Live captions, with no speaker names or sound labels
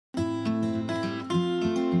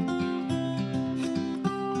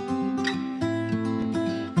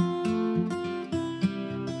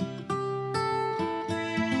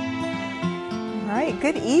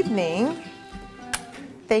Good evening.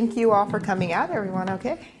 Thank you all for coming out. Everyone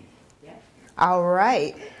okay? Yeah. All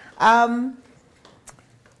right. I'm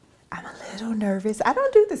a little nervous. I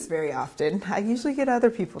don't do this very often. I usually get other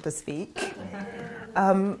people to speak.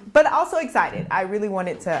 But also excited. I really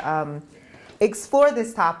wanted to explore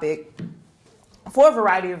this topic for a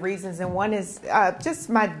variety of reasons. And one is just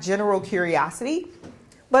my general curiosity,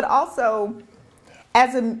 but also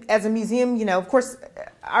as a museum, you know, of course,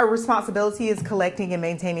 our responsibility is collecting and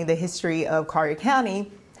maintaining the history of Collier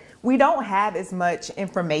County. We don't have as much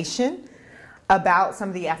information about some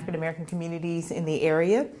of the African American communities in the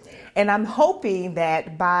area. And I'm hoping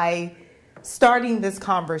that by starting this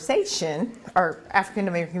conversation, or African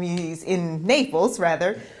American communities in Naples,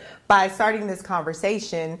 rather, by starting this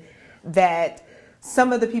conversation, that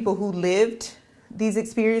some of the people who lived these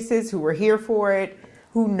experiences, who were here for it,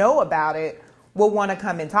 who know about it, will want to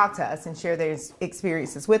come and talk to us and share their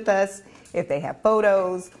experiences with us. If they have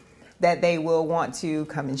photos, that they will want to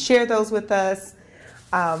come and share those with us.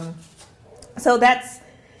 So that's,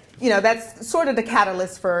 you know, that's sort of the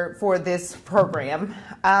catalyst for this program.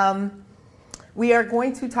 We are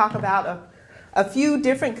going to talk about a few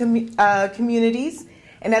different communities.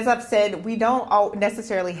 And as I've said, we don't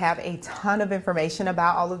necessarily have a ton of information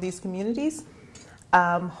about all of these communities.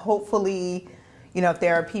 Hopefully, you know, if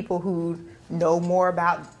there are people who know more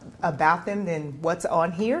about them than what's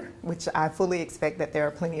on here, which I fully expect that there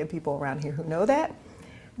are plenty of people around here who know that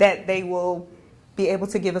they will be able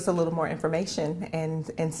to give us a little more information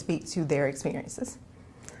and speak to their experiences.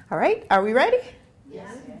 All right, are we ready?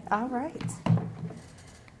 Yes. All right.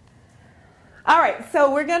 All right,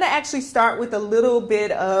 so we're gonna actually start with a little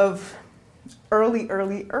bit of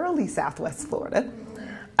early Southwest Florida.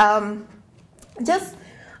 Just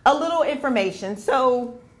a little information.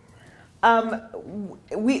 So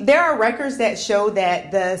there are records that show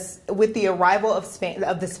that with the arrival of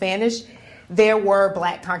the Spanish, there were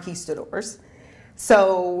black conquistadors.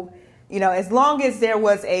 So, you know, as long as there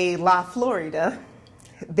was a La Florida,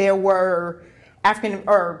 there were African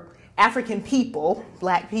people,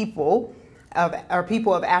 black people, or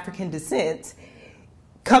people of African descent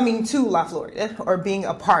coming to La Florida or being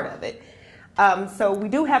a part of it. So we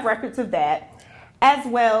do have records of that, as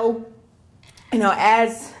well. You know,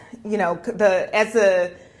 as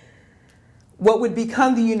what would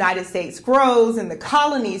become the United States grows and the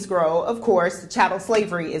colonies grow, of course, chattel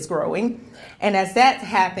slavery is growing. And as that's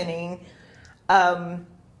happening, many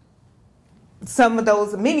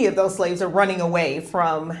of those slaves are running away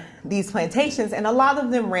from these plantations, and a lot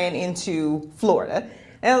of them ran into Florida.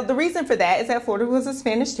 Now, the reason for that is that Florida was a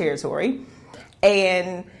Spanish territory,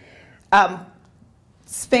 and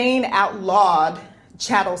Spain outlawed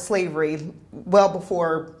chattel slavery well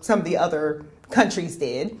before some of the other countries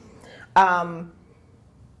did. So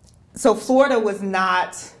Florida was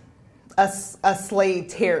not a slave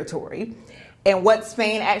territory. And what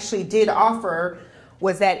Spain actually did offer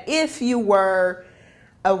was that if you were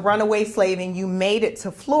a runaway slave and you made it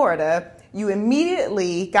to Florida, you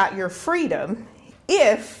immediately got your freedom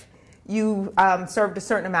if you served a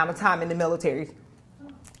certain amount of time in the military,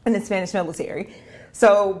 in the Spanish military.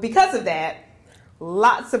 So because of that,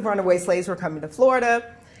 lots of runaway slaves were coming to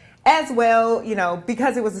Florida as well, you know,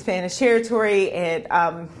 because it was a Spanish territory,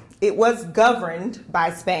 and it was governed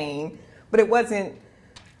by Spain, but it wasn't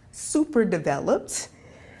super developed.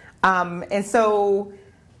 And so,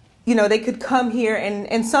 you know, they could come here,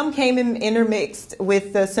 and some came in intermixed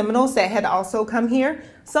with the Seminoles that had also come here.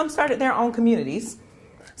 Some started their own communities,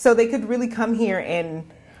 so they could really come here and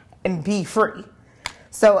be free.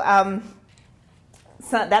 So,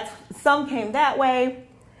 some came that way.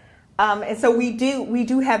 And so we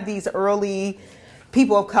do have these early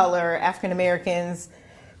people of color, African Americans,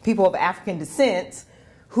 people of African descent,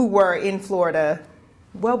 who were in Florida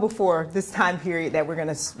well before this time period that we're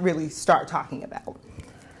going to really start talking about.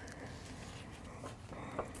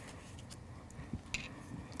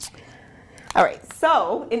 All right,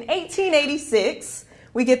 so in 1886,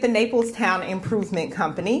 we get the Naples Town Improvement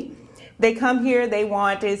Company. They come here, they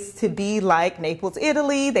want us to be like Naples,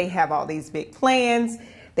 Italy. They have all these big plans.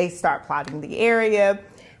 They start plotting the area.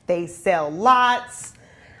 They sell lots.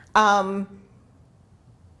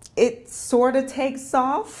 It sort of takes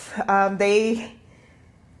off. They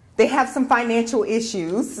have some financial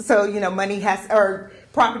issues. So, you know,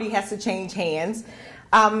 property has to change hands.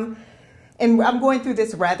 And I'm going through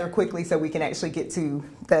this rather quickly so we can actually get to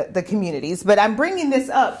the communities. But I'm bringing this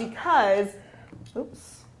up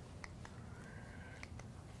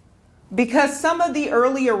because some of the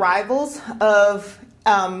early arrivals of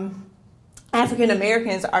African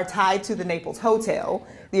Americans are tied to the Naples Hotel,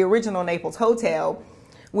 the original Naples Hotel,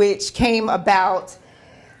 which came about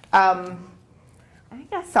I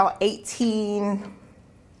think I saw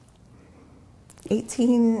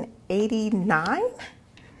 1889.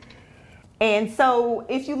 And so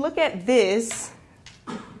if you look at this,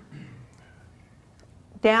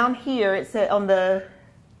 down here, it said on the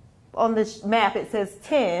map, it says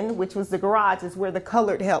 10, which was the garage, is where the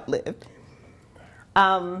colored help lived.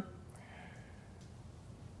 Now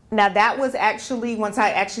that was actually, once I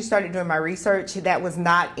actually started doing my research, that was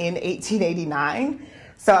not in 1889.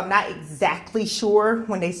 So I'm not exactly sure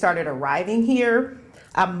when they started arriving here.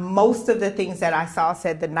 Most of the things that I saw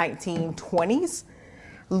said the 1920s,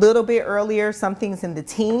 a little bit earlier, some things in the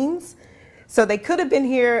teens. So they could have been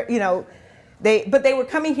here, you know, but they were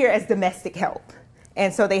coming here as domestic help.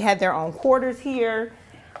 And so they had their own quarters here.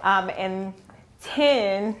 And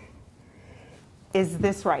 10 is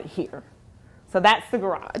this right here. So that's the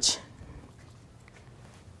garage.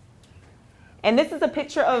 And this is a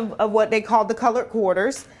picture of what they called the colored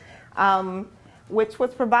quarters, which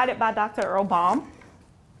was provided by Dr. Earl Baum.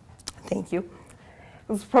 Thank you.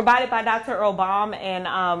 It was provided by Dr. Earl Baum,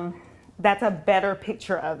 and that's a better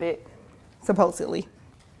picture of it, supposedly.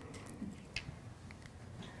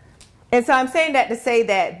 And so I'm saying that to say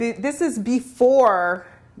that this is before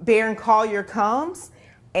Baron Collier comes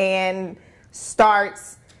and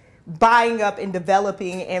starts buying up and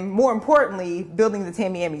developing, and more importantly, building the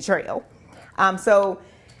Tamiami Trail. So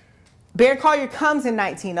Baron Collier comes in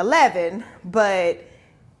 1911, but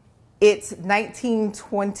it's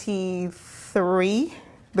 1923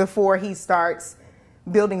 before he starts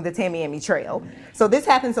building the Tamiami Trail. So this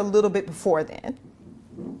happens a little bit before then.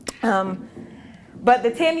 But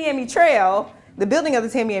the Tamiami Trail, the building of the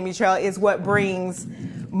Tamiami Trail, is what brings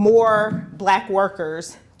more black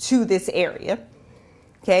workers to this area.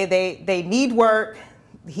 Okay, they need work.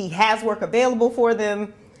 He has work available for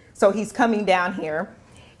them, so he's coming down here.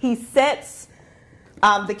 He sets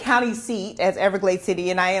the county seat as Everglade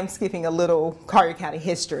City, and I am skipping a little Collier County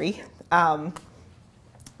history. But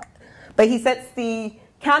he sets the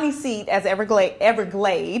county seat as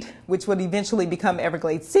Everglade, which would eventually become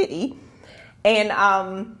Everglade City.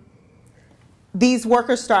 And these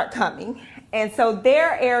workers start coming. And so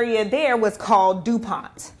their area there was called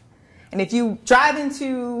DuPont. And if you drive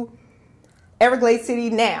into Everglade City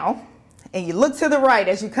now, and you look to the right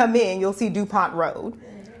as you come in, you'll see DuPont Road.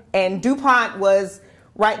 And DuPont was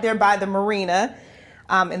right there by the marina.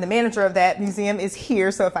 And the manager of that museum is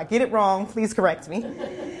here, so if I get it wrong, please correct me.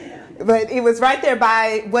 But it was right there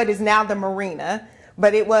by what is now the marina.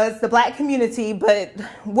 But it was the black community. But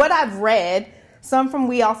what I've read, some from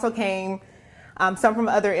We Also Came, some from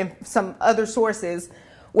some other sources,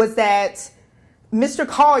 was that Mr.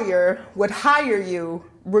 Collier would hire you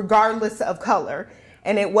regardless of color.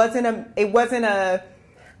 And it wasn't a,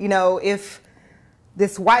 you know, if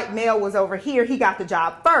this white male was over here, he got the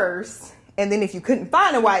job first. And then if you couldn't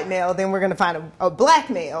find a white male, then we're going to find a black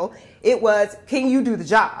male. It was, can you do the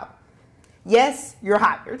job? Yes, you're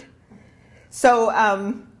hired. So,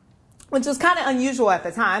 which was kind of unusual at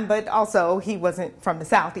the time, but also he wasn't from the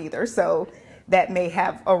South either. So that may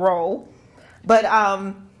have a role. But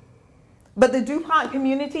the DuPont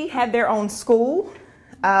community had their own school.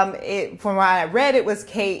 From what I read, it was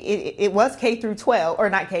K through 12, or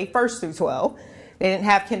not K, first through 12. They didn't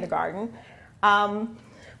have kindergarten.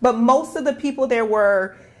 But most of the people there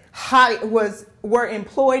were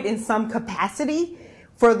employed in some capacity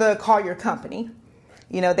for the Collier Company.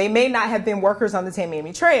 You know, they may not have been workers on the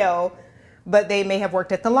Tamiami Trail, but they may have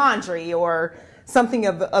worked at the laundry or something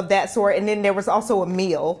of that sort. And then there was also a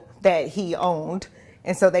mill that he owned,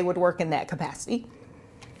 and so they would work in that capacity.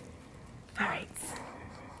 All right.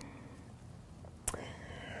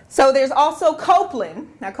 So there's also Copeland.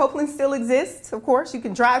 Now, Copeland still exists, of course. You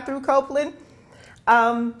can drive through Copeland.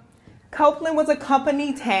 Copeland was a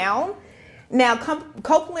company town. Now,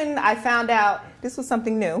 Copeland, I found out, this was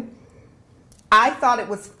something new. I thought it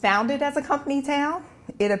was founded as a company town.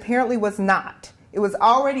 It apparently was not. It was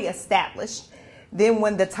already established. Then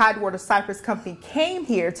when the Tidewater Cypress Company came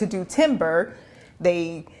here to do timber,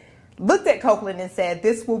 they looked at Copeland and said,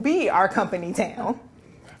 this will be our company town,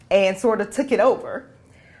 and sort of took it over.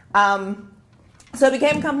 So it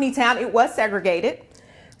became a company town. It was segregated.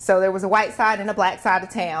 So there was a white side and a black side of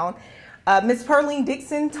town. Miss Pearline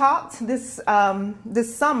Dixon talked this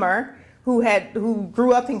summer, who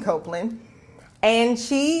grew up in Copeland, and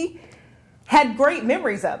she had great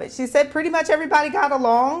memories of it. She said pretty much everybody got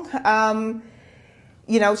along.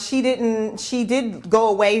 You know, she did go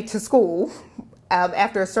away to school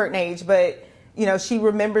after a certain age, but you know, she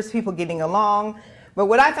remembers people getting along. But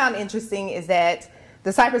what I found interesting is that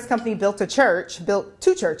the Cypress Company built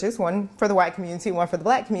two churches, one for the white community, one for the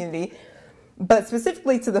black community. but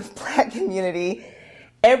specifically to the Black community,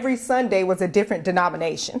 every Sunday was a different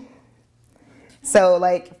denomination. So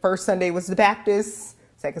like first Sunday was the Baptist,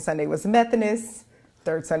 second Sunday was the Methodist,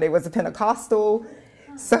 third Sunday was the Pentecostal.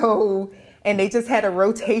 So, and they just had a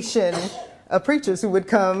rotation of preachers who would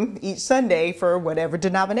come each Sunday for whatever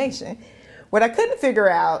denomination. What I couldn't figure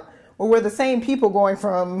out were the same people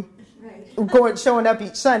showing up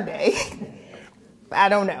each Sunday. I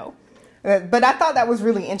don't know. But I thought that was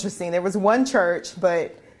really interesting. There was one church,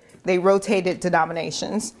 but they rotated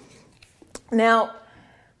denominations. Now,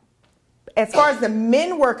 as far as the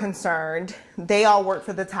men were concerned, they all worked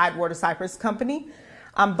for the Tidewater Cypress Company,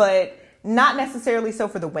 but not necessarily so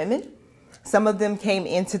for the women. Some of them came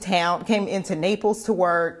into Naples to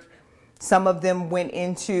work. Some of them went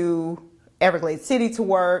into Everglades City to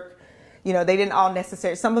work. You know, they didn't all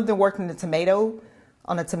necessarily, some of them worked on a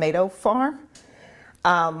tomato farm,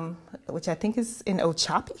 which I think is in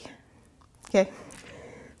Ochopee. Okay.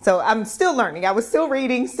 So I'm still learning. I was still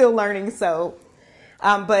reading, still learning. So,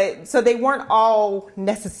 so they weren't all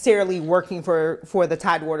necessarily working for the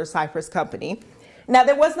Tidewater Cypress Company. Now,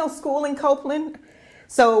 there was no school in Copeland.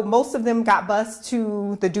 So most of them got bused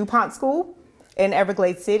to the DuPont School in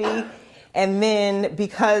Everglades City. And then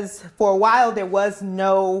because for a while there was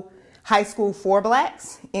no high school for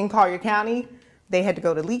Blacks in Collier County, they had to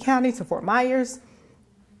go to Lee County, to Fort Myers,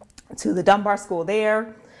 to the Dunbar School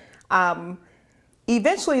there.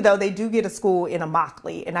 Eventually, though, they do get a school in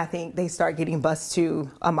Immokalee, and I think they start getting bused to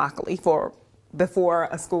Immokalee before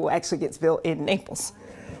a school actually gets built in Naples.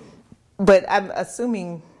 But I'm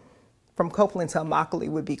assuming from Copeland to Immokalee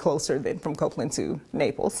would be closer than from Copeland to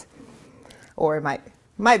Naples, or it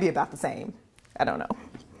might be about the same. I don't know.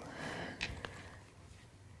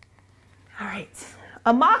 All right,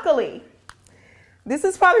 Immokalee. This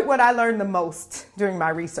is probably what I learned the most during my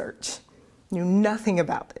research. Knew nothing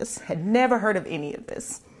about this, had never heard of any of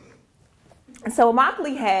this. So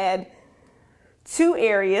Immokalee had two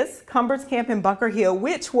areas, Cumber's Camp and Bunker Hill,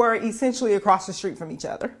 which were essentially across the street from each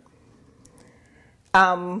other.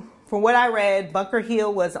 From what I read, Bunker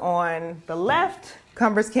Hill was on the left,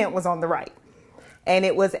 Cumber's Camp was on the right. And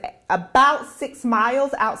it was about 6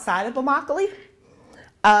 miles outside of Immokalee.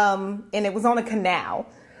 And it was on a canal.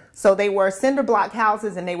 So they were cinder block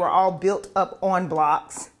houses, and they were all built up on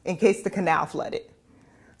blocks in case the canal flooded,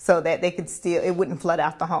 so that they could it wouldn't flood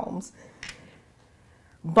out the homes.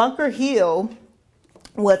 Bunker Hill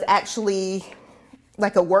was actually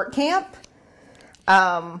like a work camp.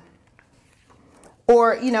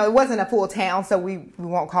 Or, you know, it wasn't a full town, so we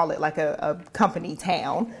won't call it like a company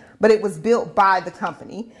town, but it was built by the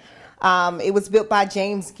company. It was built by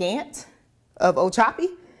James Gant of Ochopee,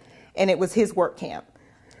 and it was his work camp.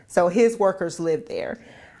 So his workers lived there.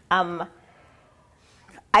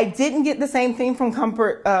 I didn't get the same thing from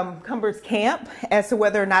Cumber's Camp as to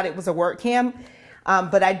whether or not it was a work camp,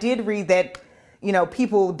 but I did read that, you know,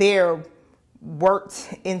 people there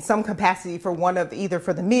worked in some capacity for either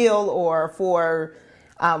for the mill or for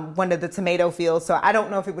one of the tomato fields. So I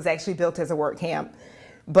don't know if it was actually built as a work camp,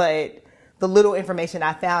 but the little information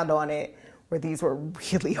I found on it were these were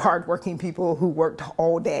really hardworking people who worked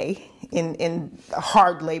all day in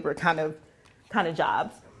hard labor kind of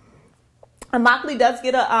jobs. Immokalee does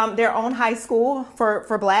get their own high school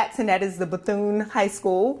for Blacks, and that is the Bethune High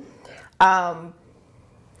School. And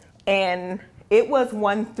it was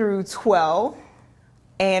 1 through 12.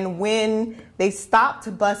 And when they stopped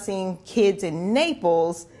busing kids in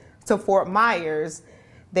Naples to Fort Myers,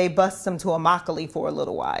 they bused them to Immokalee for a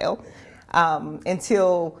little while,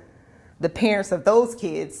 until the parents of those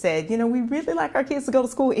kids said, you know, we really like our kids to go to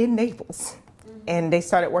school in Naples. And they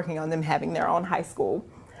started working on them having their own high school.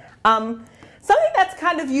 Something that's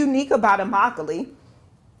kind of unique about Immokalee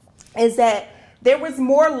is that there was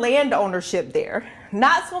more land ownership there.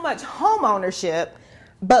 Not so much home ownership,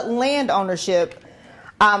 but land ownership.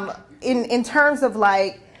 In terms of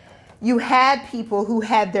like, you had people who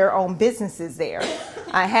had their own businesses there.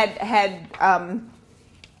 I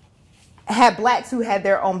had Blacks who had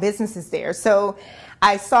their own businesses there. So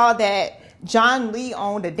I saw that John Lee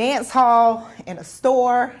owned a dance hall and a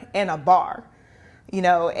store and a bar, you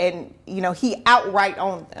know, and, you know, he outright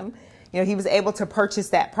owned them. You know, he was able to purchase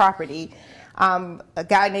that property. A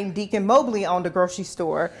guy named Deacon Mobley owned a grocery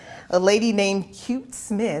store. A lady named Cute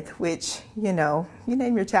Smith, which, you know, you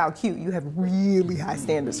name your child Cute, you have really high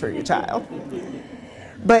standards for your child.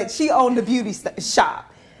 But she owned a beauty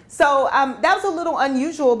shop. So that was a little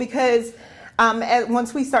unusual because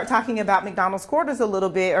once we start talking about McDonald's quarters a little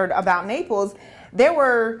bit, or about Naples, there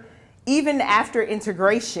were, even after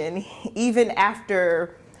integration, even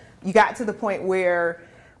after you got to the point where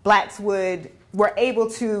Blacks were able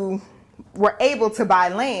to were able to buy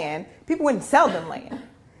land, people wouldn't sell them land.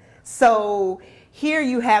 So here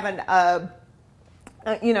you have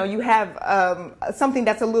something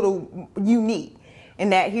that's a little unique in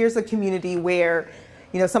that here's a community where,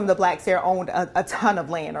 some of the blacks there owned a ton of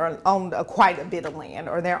land or owned quite a bit of land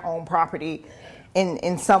or their own property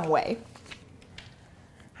in some way.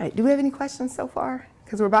 All right, do we have any questions so far?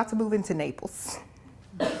 Because we're about to move into Naples.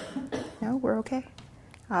 No, we're okay?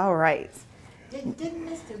 All right. Didn't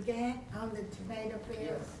Mr. Gant own the tomato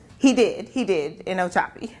fields? He did in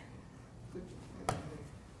Ochopee.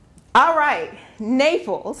 All right,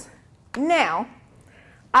 Naples. Now,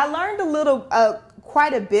 I learned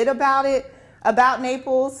quite a bit about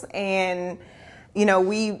Naples, and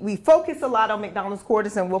we focus a lot on McDonald's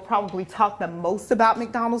quarters, and we'll probably talk the most about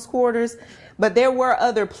McDonald's quarters, but there were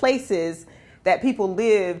other places that people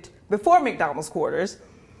lived before McDonald's quarters,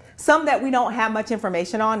 some that we don't have much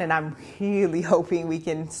information on, and I'm really hoping we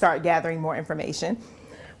can start gathering more information.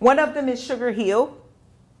 One of them is Sugar Hill.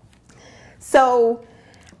 So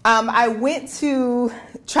I went to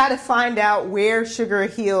try to find out where Sugar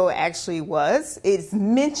Hill actually was. It's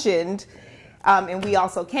mentioned, and we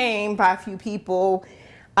also came by a few people.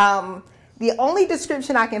 The only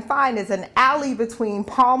description I can find is an alley between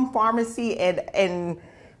Palm Pharmacy and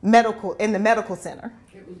the medical center.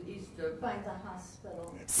 It was east of by the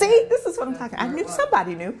hospital. See, this is what I'm talking. I knew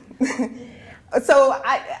somebody knew. So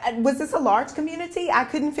was this a large community? I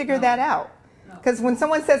couldn't figure that out. Because when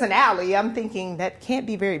someone says an alley, I'm thinking that can't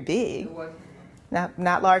be very big.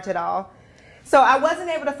 Not large at all. So I wasn't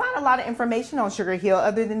able to find a lot of information on Sugar Hill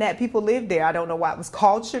other than that people lived there. I don't know why it was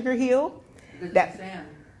called Sugar Hill. That sand.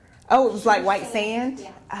 Oh, it was like white sand?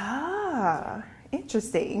 Yeah. Ah,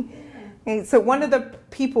 interesting. And so one of the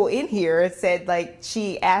people in here said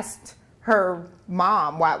she asked her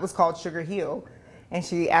mom why it was called Sugar Hill. And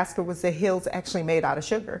she asked her was the hills actually made out of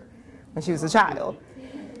sugar when she was a child.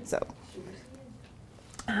 So,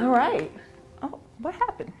 all right. Oh, what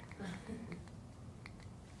happened?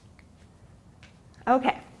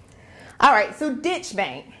 Okay. All right, so Ditch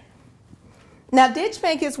Bank. Now, Ditch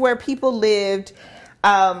Bank is where people lived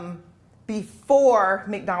before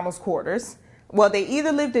McDonald's quarters. Well, they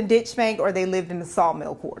either lived in Ditch Bank or they lived in the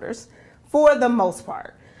sawmill quarters for the most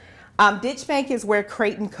part. Ditch Bank is where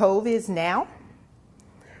Creighton Cove is now.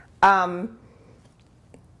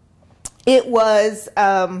 It's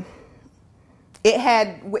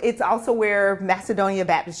also where Macedonia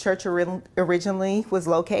Baptist Church originally was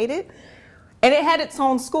located. And it had its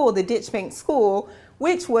own school, the Ditch Bank School,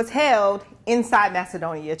 which was held inside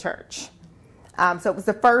Macedonia Church. So it was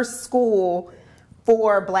the first school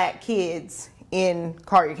for black kids in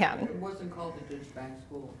Collier County. It wasn't called the Ditch Bank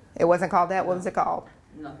School. It wasn't called that? What was it called?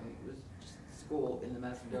 Nothing. It was just school in the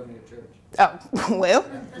Macedonia Church. Oh, well.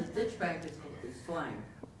 The Ditch Bank is slang.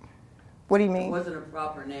 What do you mean? It wasn't a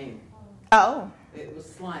proper name. Oh. It was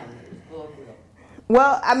slang. It was colloquial.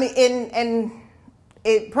 Well, I mean, and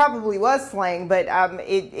it probably was slang, but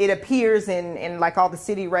it appears in like all the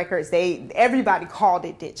city records. Everybody called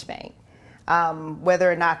it Ditch Bank, whether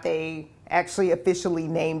or not they actually officially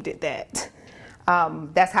named it that.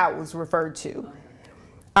 That's how it was referred to.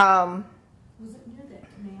 Was it near that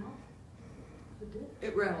canal?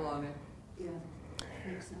 It ran along it. Yeah,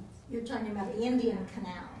 makes sense. You're talking about the Indian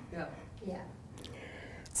Canal. Yeah. Yeah.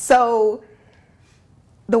 So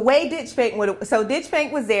the way Ditch Bank Ditch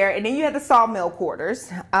Bank was there, and then you had the sawmill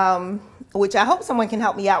quarters, which I hope someone can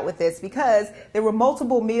help me out with this because there were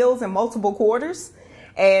multiple mills and multiple quarters,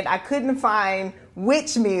 and I couldn't find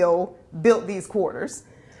which mill built these quarters.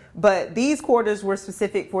 But these quarters were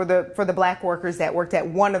specific for the black workers that worked at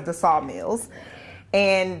one of the sawmills,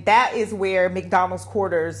 and that is where McDonald's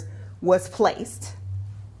quarters was placed.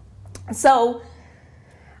 So,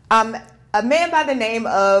 a man by the name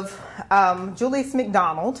of Julius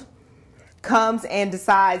McDonald comes and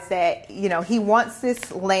decides that he wants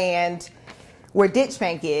this land where Ditch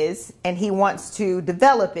Bank is, and he wants to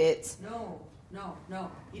develop it. No.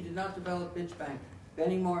 He did not develop Ditch Bank.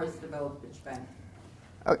 Benny Morris developed Ditch Bank.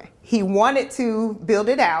 Okay. He wanted to build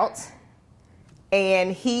it out,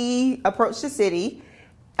 and he approached the city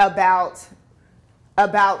about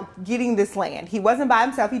getting this land. He wasn't by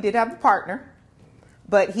himself. He did have a partner,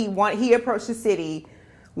 but he approached the city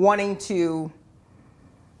wanting to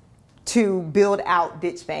build out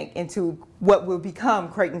Ditch Bank into what will become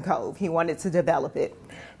Creighton Cove. He wanted to develop it.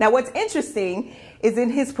 Now, what's interesting is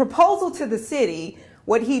in his proposal to the city,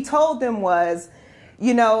 what he told them was,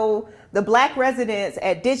 the black residents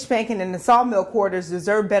at Ditch Bank and in the sawmill quarters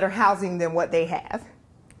deserve better housing than what they have.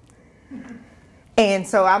 And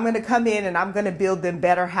so I'm going to come in and I'm going to build them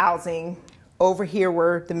better housing over here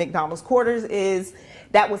where the McDonald's quarters is.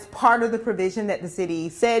 That was part of the provision that the city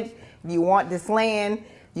said, if you want this land,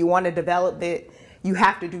 you want to develop it, you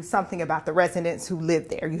have to do something about the residents who live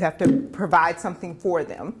there. You have to provide something for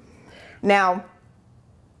them. Now,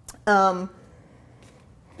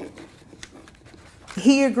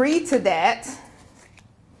 he agreed to that,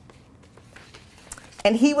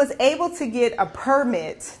 and he was able to get a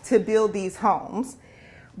permit to build these homes.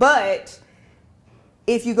 But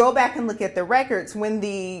if you go back and look at the records, when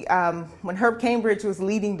Herb Cambridge was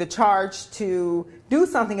leading the charge to do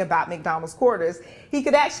something about McDonald's quarters, he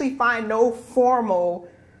could actually find no formal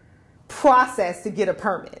process to get a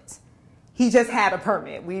permit. He just had a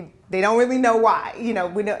permit. They don't really know why.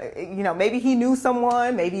 Maybe he knew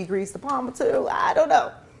someone, maybe he greased the palm or two, I don't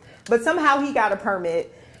know. But somehow he got a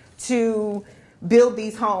permit to build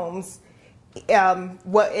these homes in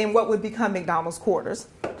what would become McDonald's quarters.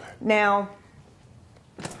 Now,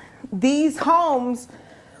 these homes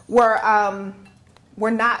were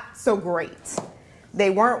not so great. They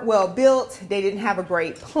weren't well built. They didn't have a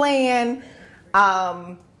great plan.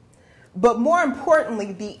 But more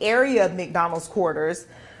importantly, the area of McDonald's quarters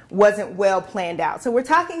wasn't well planned out. So we're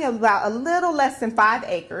talking about a little less than 5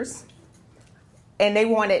 acres. And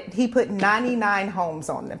he put 99 homes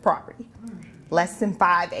on the property, less than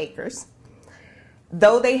 5 acres.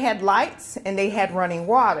 Though they had lights and they had running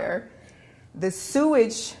water, the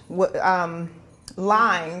sewage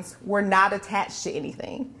lines were not attached to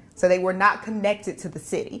anything. So they were not connected to the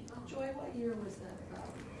city. Joy, what year was that about?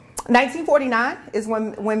 1949 is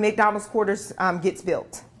when McDonald's quarters gets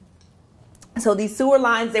built. So these sewer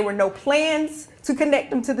lines, there were no plans to connect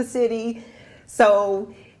them to the city.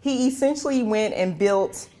 So he essentially went and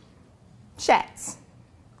built shacks.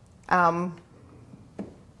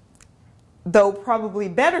 Though probably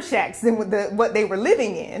better shacks than what they were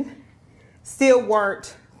living in, still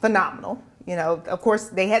weren't phenomenal. Of course,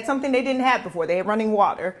 they had something they didn't have before. They had running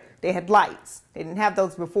water. They had lights. They didn't have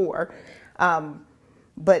those before.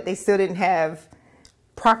 But they still didn't have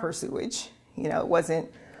proper sewage. It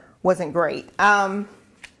wasn't great.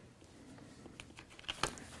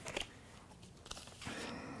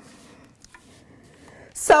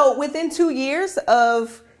 So within 2 years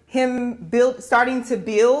of him starting to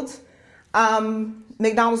build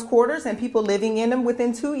McDonald's quarters and people living in them,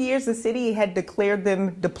 within 2 years, the city had declared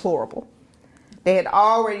them deplorable. They had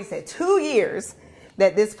already said 2 years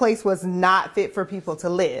that this place was not fit for people to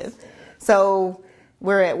live. So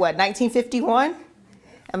we're at 1951?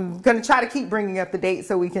 I'm going to try to keep bringing up the date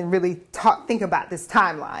so we can really think about this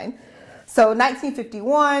timeline. So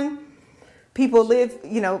 1951, people live,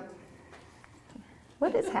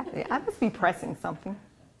 what is happening? I must be pressing something.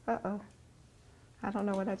 Uh-oh. I don't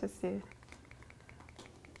know what I just did.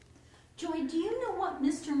 Joy, do you know what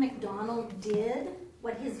Mr. McDonald did?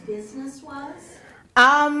 What his business was?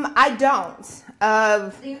 I don't.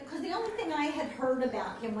 Because the only thing I had heard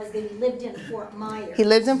about him was that he lived in Fort Myers. He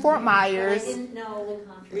lived in Fort Myers. I didn't know.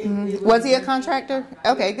 Was he a contractor?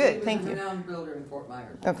 Okay, good. Thank you. He was a renowned builder in Fort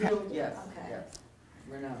Myers. Okay. Yes. Okay. Yes.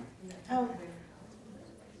 Renowned. Oh.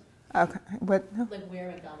 Okay. What? Like where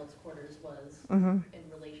McDonald's quarters was in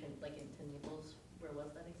relation, like in Naples, where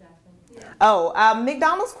was that exactly? Yeah. Oh,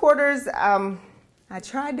 McDonald's quarters. I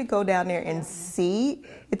tried to go down there and see.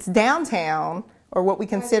 It's downtown, or what we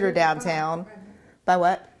consider downtown. By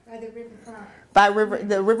what? By the riverfront. By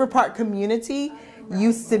the River Park community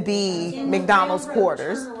used to be McDonald's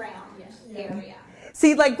quarters. Area.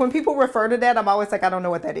 See, like when people refer to that, I'm always like, I don't know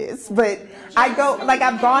what that is. But I've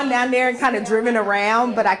gone down there and kind of driven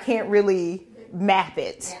around, but I can't really map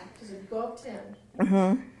it. Yeah. So you go up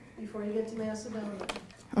 10 before you get to Macedonia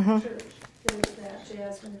Church. There's that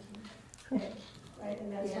Jasmine Hay, right?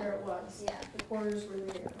 And that's where it was. Yeah. The quarters were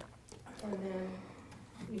there. And then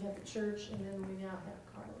we have the church, and then we now have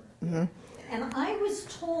Carver. And I was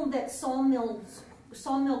told that Sawmill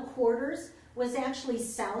Quarters was actually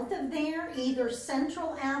south of there, either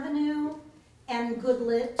Central Avenue and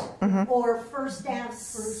Goodlet, or First Ave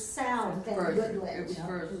South and Goodlet. It was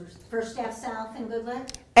first. First Ave South and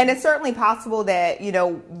Goodlet. And it's certainly possible that,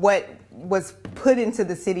 what was put into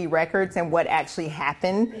the city records and what actually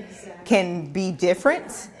happened can be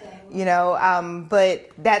different, but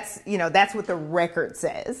that's what the record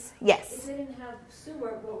says. Yes. If they didn't have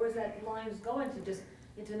sewer, what was that lines going to? Just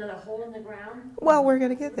into another hole in the ground? Well, we're going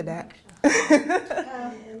to get to that.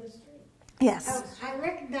 Yes. I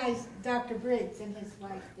recognize Dr. Briggs and his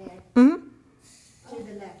wife there. To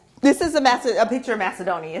the left. This is a picture of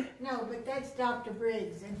Macedonia. No, but that's Dr.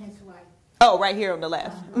 Briggs and his wife. Oh, right here on the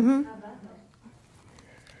left.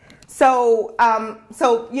 So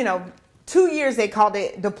 2 years they called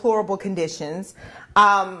it deplorable conditions.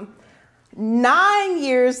 9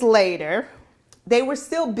 years later, they were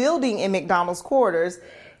still building in McDonald's quarters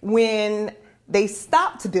when they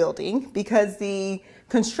stopped building because the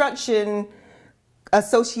construction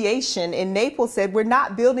association in Naples said, we're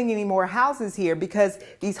not building any more houses here because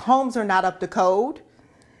these homes are not up to code.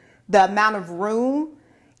 The amount of room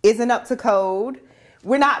isn't up to code.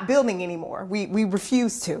 We're not building anymore. We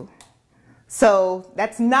refuse to. So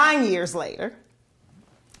that's 9 years later.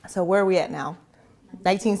 So where are we at now?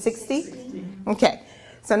 1960? Okay.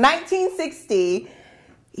 So 1960,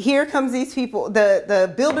 here comes these people,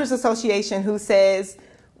 the Builders Association, who says,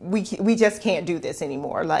 we just can't do this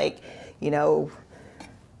anymore. Like, you know,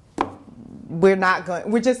 we're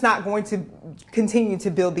just not going to continue to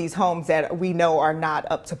build these homes that we know are not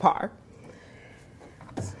up to par.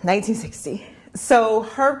 1960. So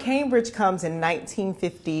Herb Cambridge comes in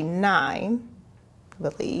 1959, I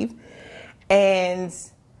believe. And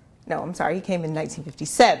no, I'm sorry, he came in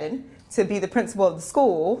 1957 to be the principal of the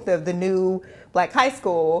school, the new black high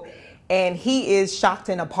school. And he is shocked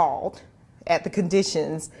and appalled at the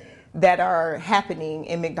conditions that are happening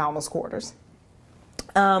in McDonald's quarters.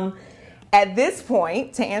 At this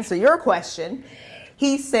point, to answer your question,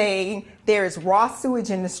 he's saying there is raw sewage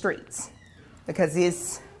in the streets because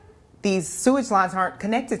these sewage lines aren't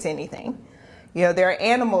connected to anything. You know, there are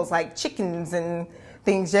animals like chickens and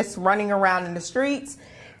things just running around in the streets.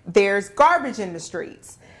 There's garbage in the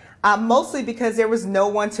streets, mostly because there was no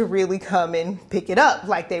one to really come and pick it up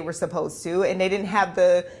like they were supposed to, and they didn't have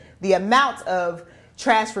the amount of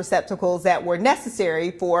trash receptacles that were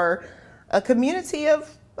necessary for a community of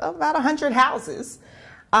about 100 houses.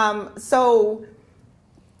 So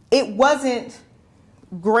it wasn't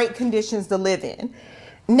great conditions to live in.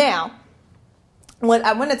 Now, when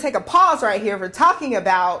I want to take a pause right here for talking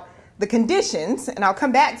about the conditions, and I'll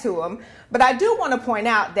come back to them, but I do want to point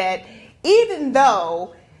out that even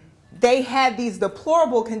though they had these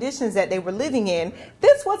deplorable conditions that they were living in,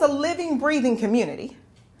 this was a living, breathing community.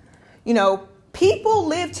 You know, people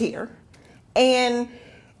lived here, and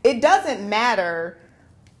it doesn't matter.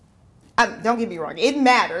 Don't get me wrong, it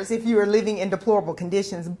matters if you are living in deplorable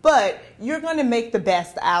conditions, but you're going to make the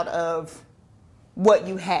best out of what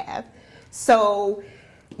you have. So,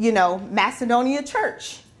 you know, Macedonia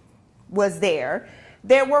Church was there.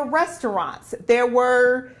 There were restaurants. There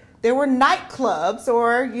were nightclubs,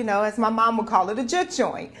 or, you know, as my mom would call it, a juke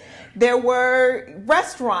joint. There were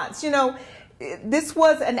restaurants. You know, this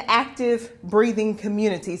was an active, breathing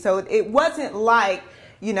community. So it wasn't like,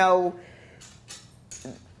 you know,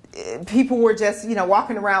 people were just, you know,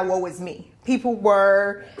 walking around, woe is me. People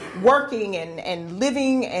were working and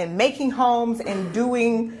living and making homes and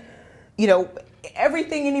doing, you know,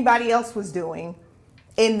 everything anybody else was doing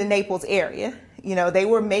in the Naples area. You know, they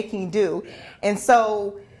were making do. And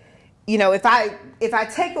so, you know, if I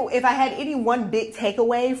had any one big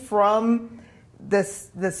takeaway from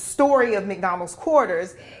the story of McDonald's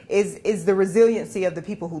quarters is the resiliency of the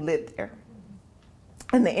people who lived there.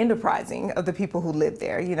 And the enterprising of the people who lived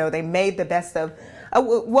there. You know, they made the best of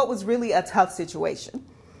what was really a tough situation.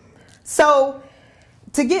 So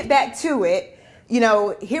to get back to it, you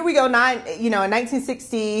know, here we go, in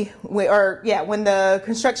 1960, when the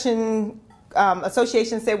construction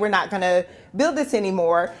association said we're not going to build this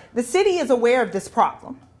anymore, the city is aware of this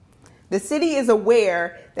problem. The city is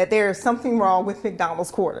aware that there is something wrong with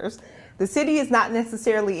McDonald's quarters. The city is not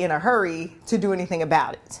necessarily in a hurry to do anything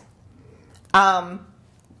about it.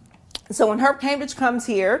 So when Herb Cambridge comes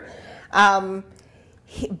here, by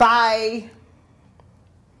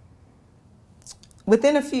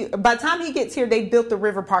the time he gets here, they built the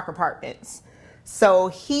River Park Apartments. So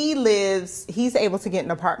he's able to get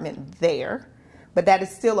an apartment there, but that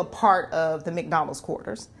is still a part of the McDonald's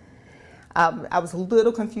quarters. I was a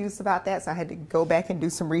little confused about that, so I had to go back and do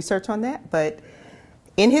some research on that. But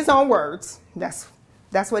in his own words, that's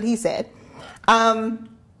what he said.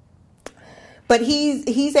 But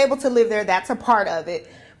he's able to live there. That's a part of it.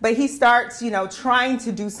 But he starts, you know, trying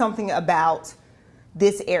to do something about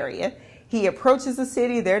this area. He approaches the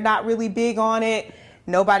city. They're not really big on it.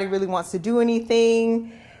 Nobody really wants to do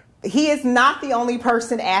anything. He is not the only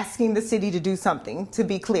person asking the city to do something, to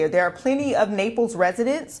be clear. There are plenty of Naples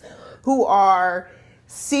residents who are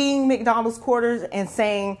seeing McDonald's quarters and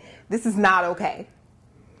saying, this is not okay.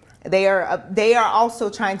 They are also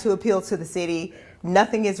trying to appeal to the city.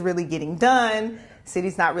 Nothing is really getting done.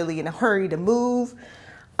 City's not really in a hurry to move.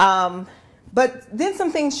 But then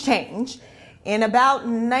some things change. In about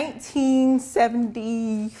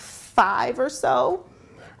 1975 or so,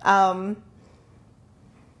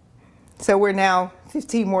 so we're now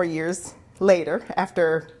 15 more years later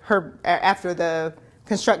after the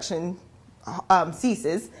construction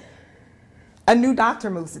ceases, a new doctor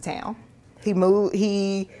moves to town.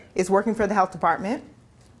 He is working for the health department,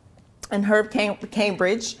 and Herb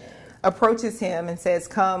Cambridge approaches him and says,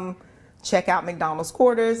 come check out McDonald's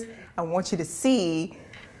quarters. I want you to see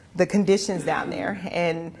the conditions down there.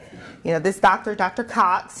 And, you know, this doctor, Dr.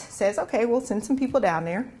 Cox, says, okay, we'll send some people down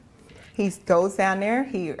there. He goes down there,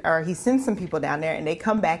 he sends some people down there, and they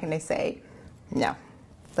come back and they say, no,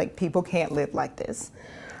 like, people can't live like this.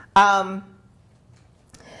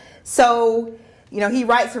 So, you know, he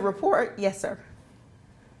writes a report. Yes, sir.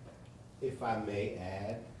 If I may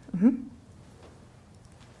add, Mm-hmm.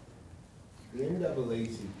 the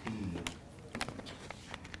NAACP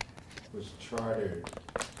was chartered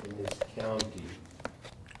in this county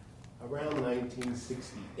around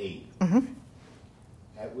 1968, Mm-hmm.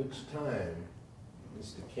 at which time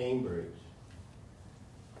Mr. Cambridge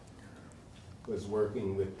was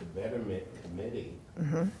working with the Betterment Committee,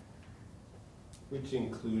 Mm-hmm. which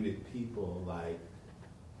included people like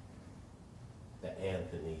the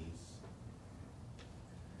Anthonys,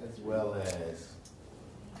 as well as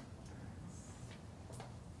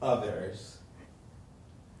others.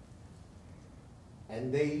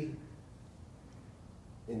 And they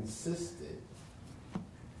insisted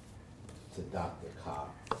to Dr. Cox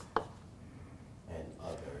and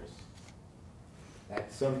others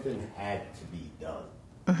that something had to be done.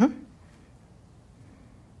 Mm-hmm.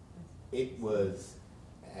 It was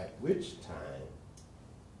at which time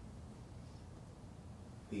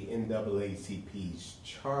the NAACP's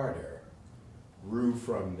charter grew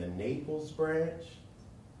from the Naples branch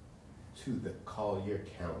to the Collier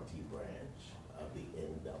County branch of the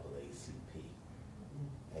NAACP.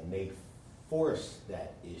 And they forced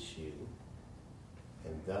that issue,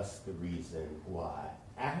 and thus the reason why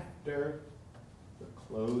after the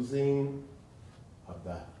closing of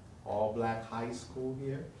the all-black high school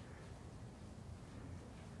here,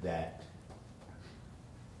 that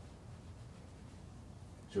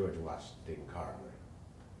George Washington Carver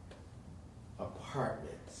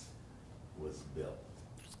Apartments was built.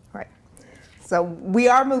 Right. So we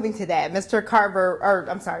are moving to that. Mr. Carver, or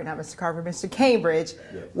I'm sorry, not Mr. Carver, Mr. Cambridge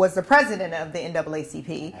Yes. was the president of the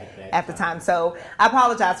NAACP At that the time. So I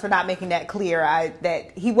apologize for not making that clear,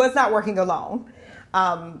 that he was not working alone.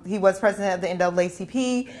 He was president of the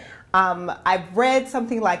NAACP. I've read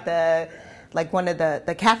something like one of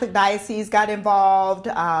the Catholic dioceses got involved.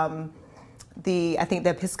 I think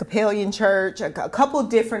the Episcopalian Church, a couple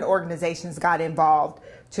different organizations got involved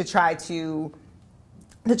to try to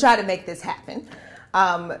make this happen.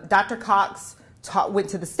 Dr. Cox went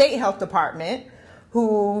to the state health department,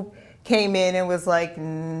 who came in and was like,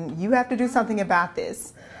 you have to do something about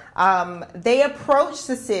this. They approached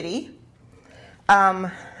the city.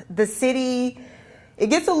 The city, it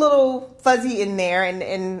gets a little fuzzy in there.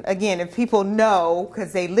 And again, if people know,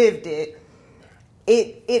 because they lived it,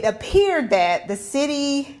 it appeared that the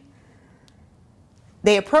city,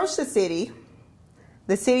 they approached the city.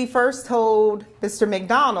 The city first told Mr.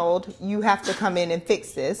 McDonald, you have to come in and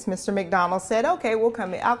fix this. Mr. McDonald said, okay,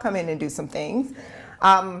 I'll come in and do some things.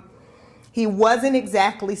 He wasn't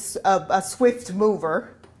exactly a swift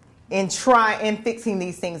mover in fixing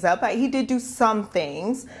these things up. He did do some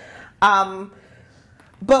things. But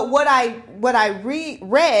what I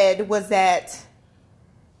read was that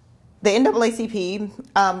the NAACP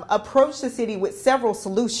approached the city with several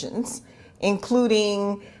solutions,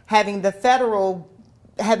 including having the federal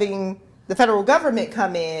government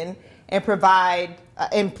come in and provide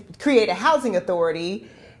and create a housing authority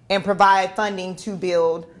and provide funding to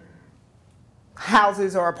build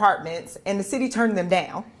houses or apartments, and the city turned them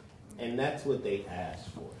down. And that's what they asked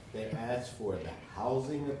for. They asked for the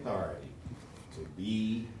housing authority to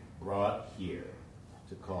be brought here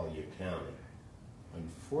to Collier County.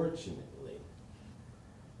 Unfortunately,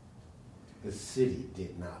 the city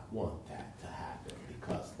did not want that to happen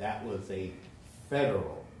because that was a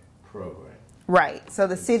federal program. Right. So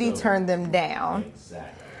the city turned them down.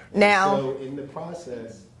 Exactly. Now, so in the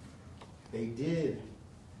process, they did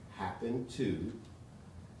happen to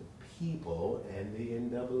the people, and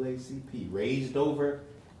the NAACP raised over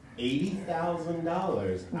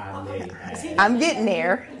 $80,000. I may add. I'm getting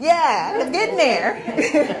there. Yeah, I'm getting there.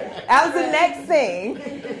 That was the next thing.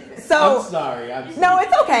 So I'm sorry. No,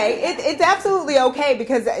 it's okay. It's absolutely okay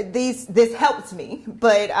because this helps me.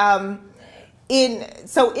 But in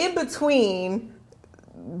between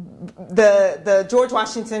the George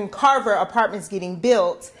Washington Carver apartments getting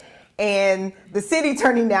built and the city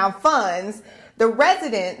turning down funds, the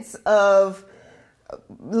residents of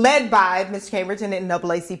led by Mr. Cambridge and the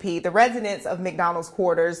NAACP, the residents of McDonald's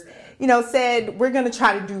quarters, said, we're going to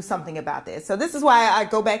try to do something about this. So this is why I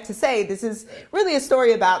go back to say this is really a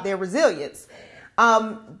story about their resilience.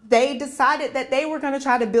 They decided that they were going to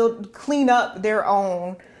try to clean up their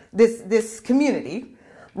own, this community,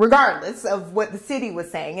 regardless of what the city was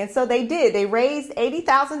saying. And so they did. They raised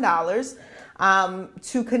 $80,000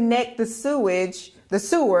 to connect the sewers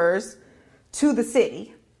to the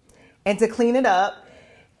city and to clean it up.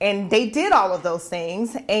 And they did all of those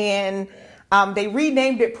things. And they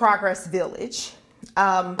renamed it Progress Village.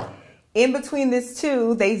 In between this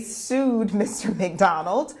too, they sued Mr.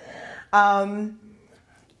 McDonald.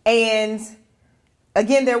 And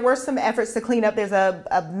again, there were some efforts to clean up. There's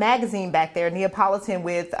a magazine back there, Neapolitan,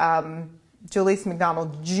 with Julius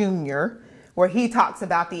McDonald Jr., where he talks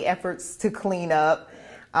about the efforts to clean up.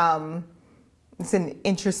 It's an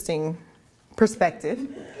interesting perspective.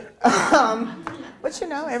 But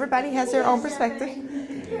everybody has their own perspective.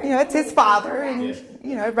 It's his father, and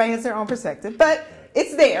everybody has their own perspective. But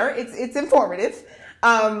it's there. It's informative.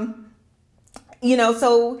 So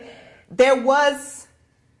there was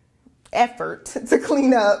effort to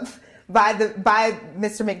clean up by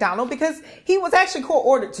Mr. McDonald, because he was actually court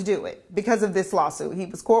ordered to do it because of this lawsuit. He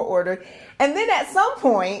was court ordered. And then at some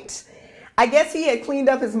point, I guess he had cleaned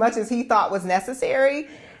up as much as he thought was necessary.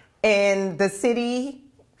 And the city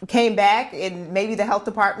came back, and maybe the health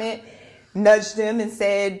department nudged him and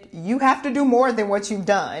said, you have to do more than what you've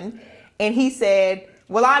done. And he said,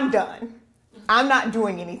 well, I'm done. I'm not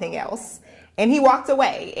doing anything else. And he walked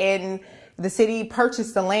away, and the city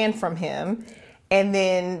purchased the land from him. And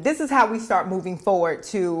then this is how we start moving forward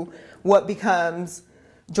to what becomes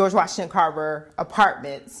George Washington Carver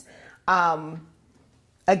Apartments.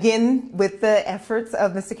 Again, with the efforts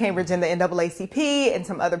of Mr. Cambridge and the NAACP and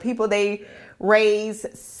some other people, they raised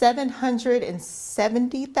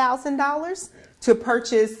 $770,000 to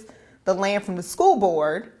purchase the land from the school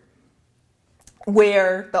board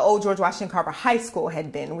where the old George Washington Carver High School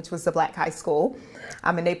had been, which was the black high school.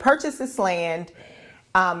 And they purchased this land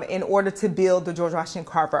in order to build the George Washington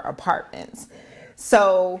Carver Apartments.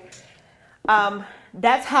 So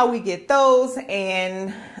that's how we get those.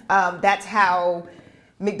 And that's how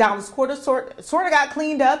McDonald's quarters sort of got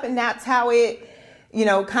cleaned up. And that's how it,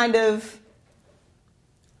 kind of,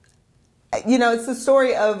 it's the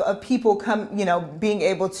story of people being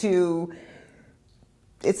able to,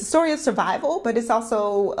 it's a story of survival, but it's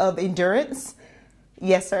also of endurance.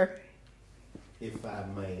 Yes, sir. If I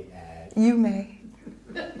may add. You may.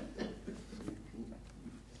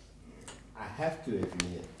 I have to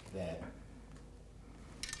admit that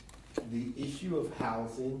the issue of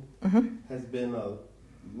housing has been a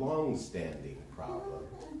long-standing problem.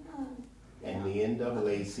 And the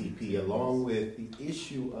NAACP, along with the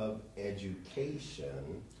issue of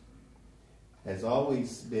education, has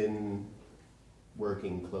always been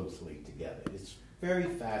working closely together. It's very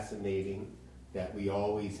fascinating that we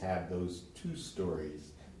always have those two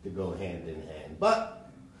stories to go hand in hand.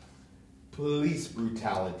 But police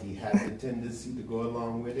brutality has a tendency to go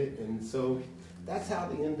along with it, and so that's how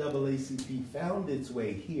the NAACP found its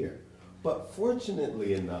way here. But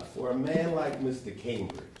fortunately enough, for a man like Mr.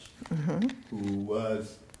 Cambridge, who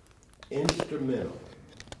was instrumental,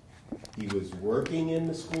 he was working in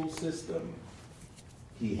the school system,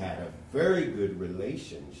 he had a very good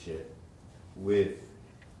relationship with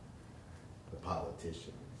the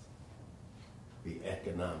politicians, the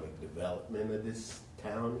economic development of this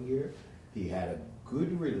town here. He had a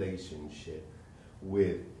good relationship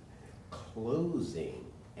with closing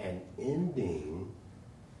and ending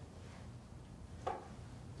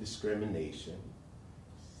discrimination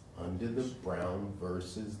under the Brown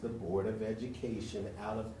versus the Board of Education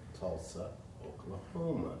out of Tulsa,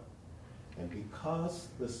 Oklahoma. And because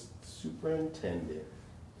the superintendent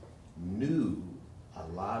knew a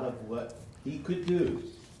lot of what he could do,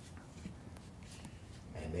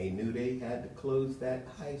 and they knew they had to close that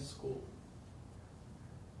high school,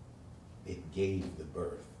 it gave the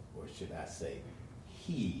birth, or should I say,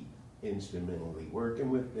 he, instrumentally working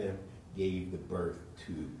with them, gave the birth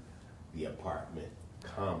to the apartment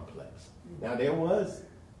complex. Now, there was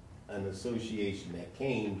an association that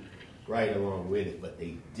came right along with it, but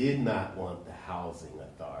they did not want the housing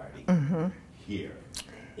authority here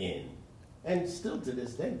in, and still to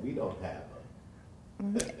this day, we don't have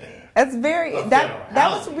That's very that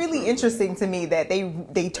was really interesting to me that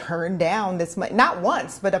they turned down this money, not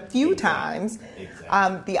once but a few times,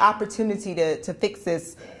 the opportunity to fix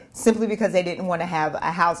this simply because they didn't want to have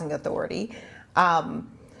a housing authority.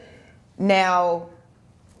 Now,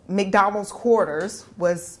 McDonald's quarters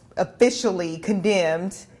was officially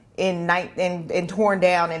condemned and torn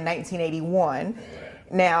down in 1981.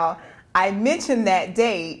 Now, I mentioned that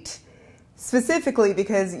date specifically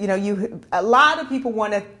because, a lot of people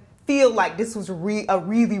want to feel like this was a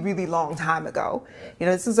really, really long time ago.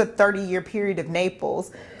 This is a 30-year period of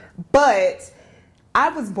Naples, but I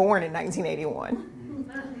was born in 1981.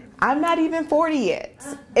 I'm not even 40 yet.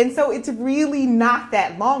 And so it's really not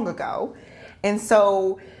that long ago. And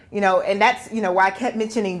so, and that's, why I kept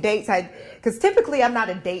mentioning dates. Because typically I'm not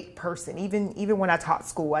a date person. Even when I taught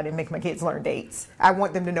school, I didn't make my kids learn dates. I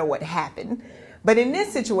want them to know what happened. But in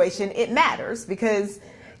this situation, it matters because,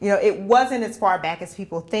 it wasn't as far back as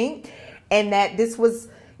people think. And that this was,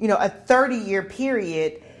 a 30-year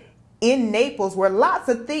period in Naples where lots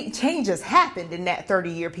of changes happened in that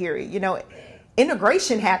 30-year period.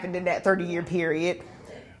 Integration happened in that 30-year period.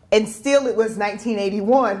 And still it was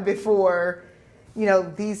 1981 before,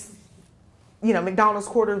 these, McDonald's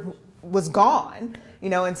quarter was gone,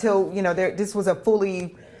 until, this was a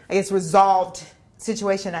fully, resolved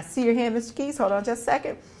situation. I see your hand, Mr. Keys. Hold on just a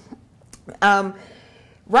second.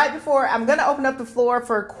 Right before, I'm going to open up the floor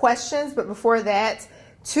for questions, but before that,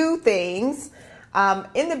 two things.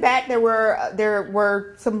 In the back, there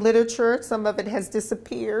were some literature. Some of it has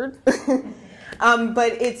disappeared.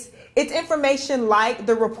 But it's information like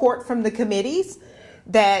the report from the committees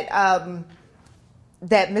that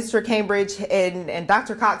Mr. Cambridge and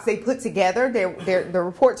Dr. Cox, they put together. The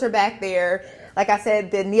reports are back there. Like I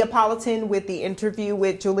said, the Neapolitan with the interview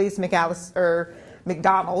with Julius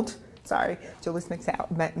McDonald. Sorry, Julius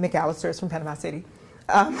McAllister is from Panama City.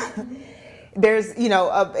 There's,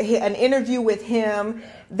 an interview with him.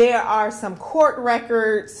 There are some court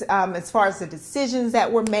records as far as the decisions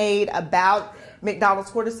that were made about McDonald's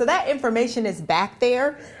quarters. So that information is back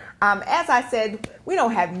there. As I said, we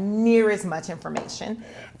don't have near as much information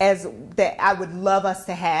as that I would love us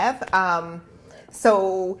to have.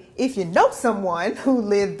 So if you know someone who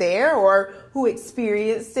lived there or who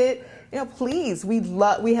experienced it, please, we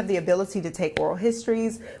have the ability to take oral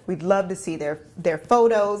histories. We'd love to see their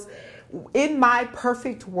photos. In my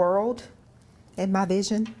perfect world, in my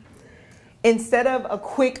vision, instead of a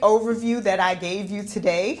quick overview that I gave you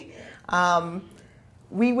today,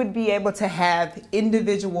 we would be able to have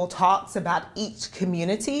individual talks about each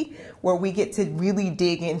community where we get to really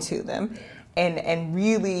dig into them and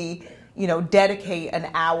really, dedicate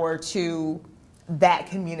an hour to that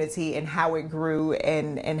community and how it grew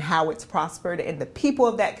and how it's prospered and the people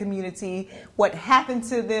of that community, what happened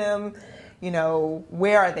to them,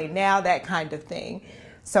 where are they now, that kind of thing.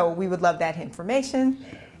 So we would love that information.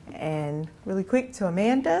 And really quick to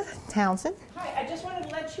Amanda Townsend. Hi, I just wanted to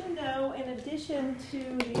let you know, in addition to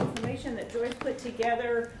the information that Joyce put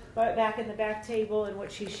together back in the back table and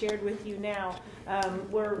what she shared with you now,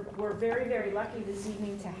 we're very, very lucky this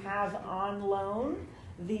evening to have on loan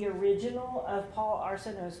the original of Paul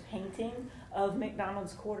Arsenault's painting of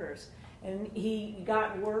McDonald's quarters. And he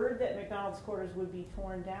got word that McDonald's quarters would be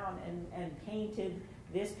torn down and painted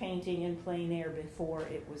this painting in plein air before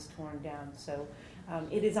it was torn down. So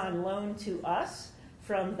it is on loan to us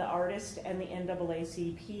from the artist and the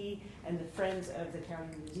NAACP and the Friends of the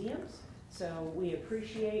County Museums. So we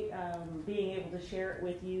appreciate being able to share it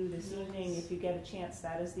with you this evening. If you get a chance,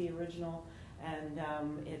 that is the original. And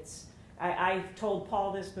I've told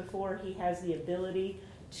Paul this before, he has the ability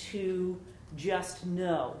to just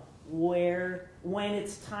know when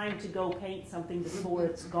it's time to go paint something before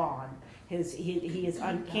it's gone. He is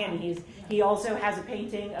uncanny. He also has a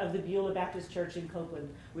painting of the Beulah Baptist Church in Copeland,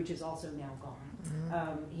 which is also now gone.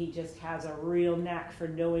 He just has a real knack for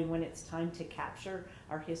knowing when it's time to capture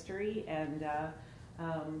our history, and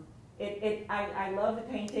I love the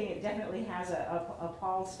painting. It definitely has a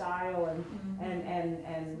Paul style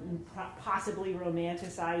and possibly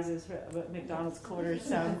romanticizes McDonald's quarters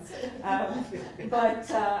some, but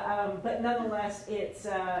nonetheless, it's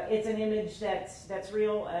an image that's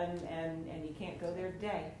real and you can't go there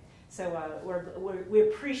today. So we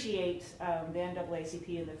appreciate the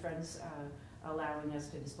NAACP and the Friends allowing us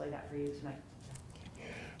to display that for you tonight.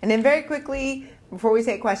 And then very quickly, before we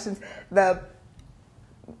take questions,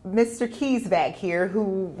 Mr. Keys back here,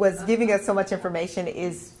 who was giving us so much information,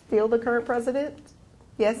 is still the current president?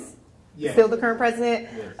 Yes? Yes. Still the current president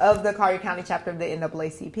of the Collier County chapter of the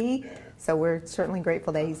NAACP. So we're certainly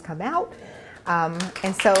grateful that he's come out.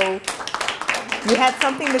 And so you had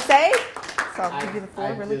something to say? So I'll give you the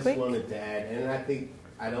floor really quick. I just wanted to add, and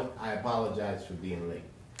I apologize for being late.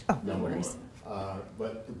 Oh, no worries.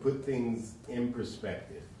 But to put things in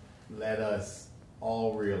perspective, let us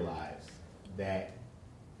all realize that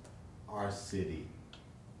our city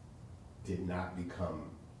did not become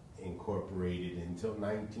incorporated until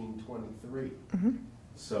 1923.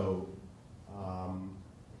 So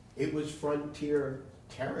it was frontier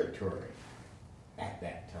territory at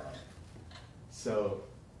that time. So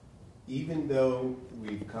even though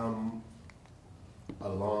we've come a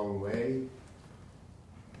long way,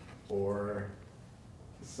 or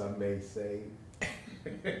some may say,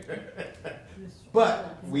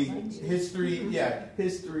 but history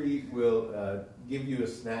will give you a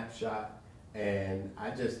snapshot, and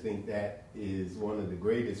I just think that is one of the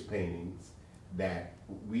greatest paintings that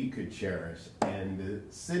we could cherish, and the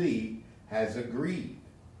city has agreed,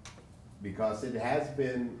 because it has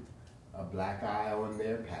been a black eye on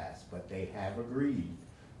their past, but they have agreed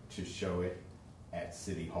to show it at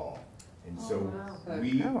City Hall. And so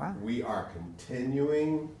we are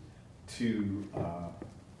continuing to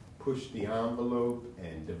push the envelope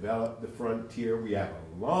and develop the frontier. We have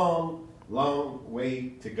a long, long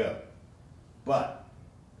way to go. But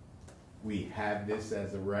we have this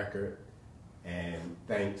as a record, and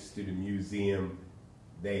thanks to the museum,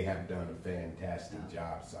 they have done a fantastic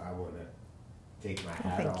job. So I want to take my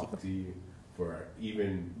hat off to you for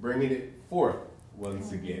even bringing it forth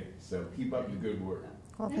once again. So keep up the good work.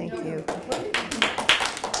 Well, thank you.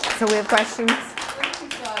 So we have questions?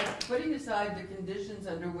 Putting aside the conditions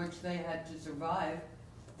under which they had to survive,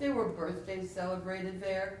 there were birthdays celebrated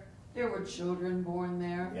there. There were children born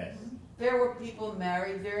there. Yes. There were people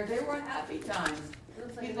married there. There were happy times.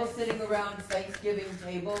 People sitting around Thanksgiving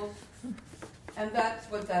tables. And that's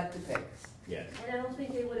what that depicts. Yes. And I don't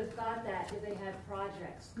think they would have got that if they had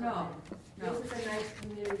projects. No. This is a nice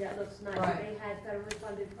community that looks nice. Right. If they had federally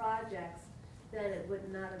funded projects, then it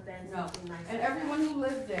would not have been something nice. And like everyone who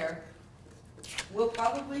lived there will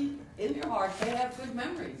probably, in their heart, they have good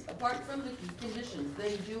memories. Apart from the conditions,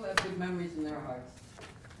 they do have good memories in their hearts.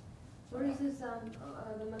 Where is this,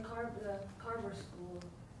 the Carver School?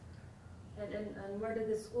 And where did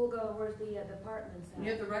the school go? Where's the apartments at?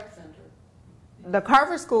 Near the rec center. The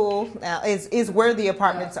Carver School is where the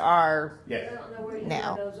apartments are. Yes. I don't know where you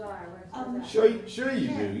Now. know those are. Where's Sure you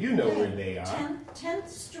do. You know where they are. 10th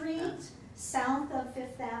Street, south of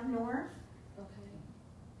 5th Ave North. Okay.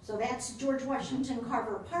 So that's George Washington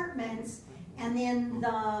Carver Apartments. And then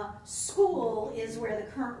the school is where the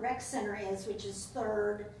current rec center is, which is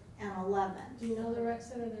 3rd and 11th. Do you know the rec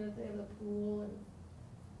center, that they have the pool and?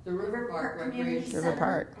 The River Park Community Recreation. River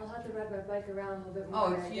Park. I'll have to ride my bike around a little bit more.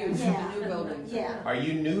 Oh, it's huge. Yeah. The new building. Yeah, Are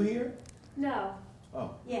you new here? No.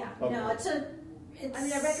 Oh. yeah, Okay. no, it's I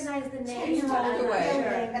mean, I recognize the name. It's tucked but I'm not away.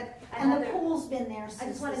 sure. and the pool's been there since I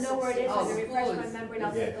just want the to know where it is, 60s. Oh, to the refresh pool my is- memory, and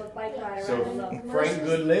I'll Yeah. take a bike ride So around and look. Frank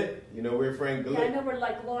Goodlit, you know where Frank Yeah, I Goodlit? know where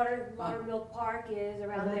like Laudermilk Park is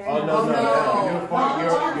around there. Oh, no. You're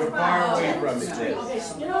far away from it. Okay,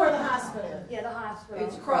 Yes. you know where the hospital is? Yeah, the hospital.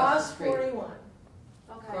 It's across the street. 41.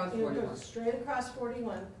 Okay. Cross You go 41. straight across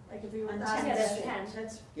 41, like if you were. On on 10th Yeah, that's Street. 10.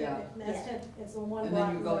 That's, Yeah. that's Yeah. 10, it's the one And block.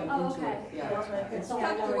 then you're going Oh, into okay. it. Yeah. That's right. It's all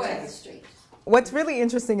tucked over away. 10th Street. What's really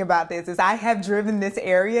interesting about this is I have driven this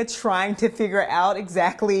area trying to figure out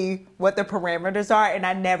exactly what the parameters are, and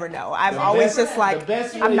I never know. I'm always just like, the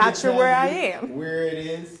best way I'm not to sure tell where I you am. Where it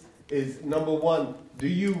is number one, do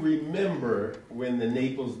you remember when the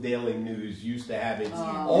Naples Daily News used to have its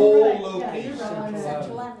old Right, yeah, location? you're right.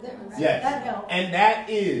 Central Avenue. Yes. That helps. And that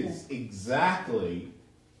is exactly,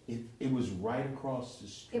 it was right across the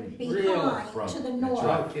street. Behind, from to the it. north.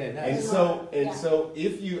 That's right. And so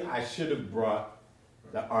I should have brought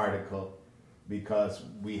the article, because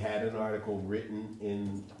we had an article written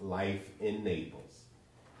in Life in Naples.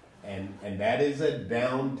 And that is a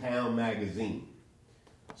downtown magazine.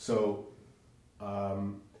 So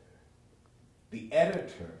the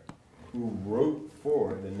editor who wrote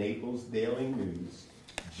for the Naples Daily News,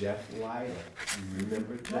 Jeff Lytle, you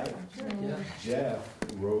remember Jeff? Yeah. Jeff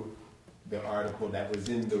wrote the article that was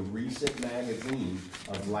in the recent magazine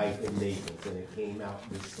of Life in Naples, and it came out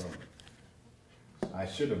this summer. I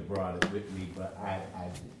should have brought it with me, but I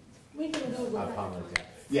We can Google I it. apologize.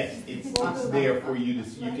 Yes, it's there for you to,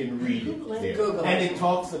 you can read it there. Google it. And it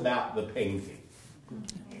talks about the painting.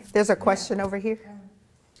 There's a question over here.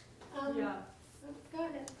 Yeah. Go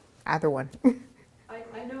ahead. Either one.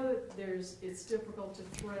 I know that it's difficult to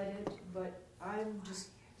thread it, but I'm just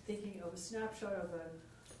thinking of a snapshot of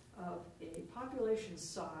a population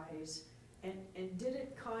size, and did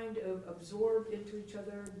it kind of absorb into each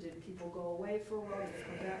other? Did people go away for a while? Did they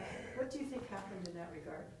come back? What do you think happened in that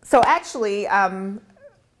regard? So actually,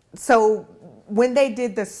 so when they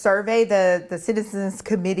did the survey, the Citizens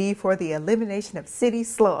Committee for the Elimination of City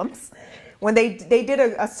Slums, when they did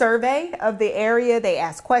a survey of the area, they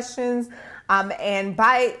asked questions, and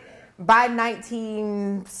by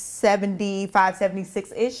 1975,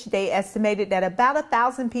 76-ish, they estimated that about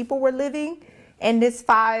 1,000 people were living in this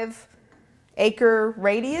 5-acre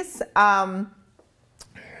radius. And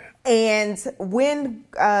when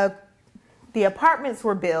the apartments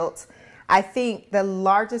were built, I think the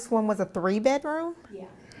largest one was a 3-bedroom. Yeah.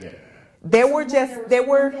 There were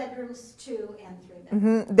 1 bedrooms, 2 and 3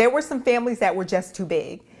 bedrooms. There were some families that were just too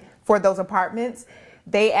big for those apartments.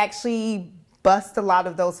 They actually bust a lot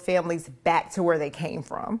of those families back to where they came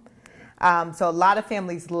from. So a lot of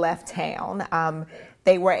families left town.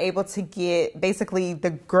 They were able to get, basically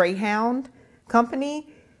the Greyhound company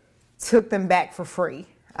took them back for free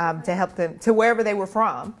to help them to wherever they were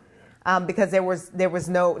from, because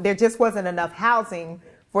there just wasn't enough housing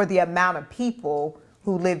for the amount of people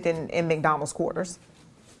who lived in McDonald's quarters.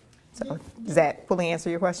 So does that fully answer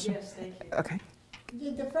your question? Yes, thank you. Okay.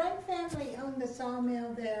 Did the Frank family own the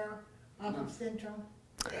sawmill there off of Central?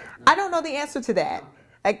 I don't know the answer to that.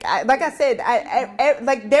 Like I said,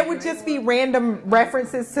 like there would just be random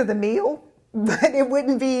references to the mill, but it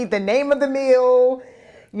wouldn't be the name of the mill,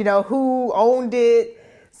 who owned it.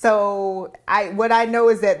 So what I know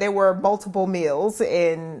is that there were multiple mills,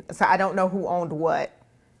 and so I don't know who owned what.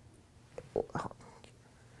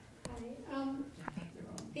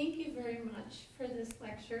 Thank you very much for this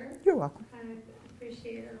lecture. You're welcome. I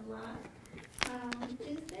appreciate it a lot.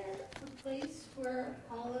 Is there a place where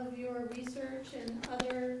all of your research and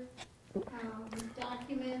other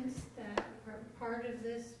documents that are part of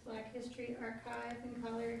this Black History Archive in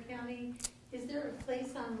Collier County, is there a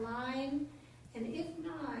place online? And if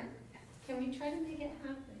not, can we try to make it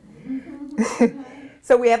happen?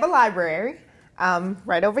 So we have a library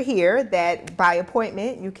right over here that by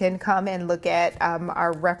appointment you can come and look at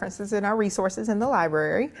our references and our resources in the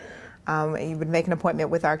library. And you would make an appointment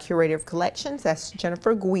with our Curator of Collections, that's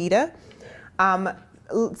Jennifer Guida.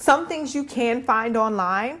 Some things you can find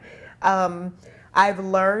online. I've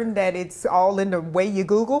learned that it's all in the way you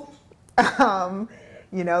Google.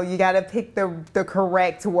 You got to pick the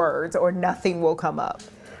correct words or nothing will come up.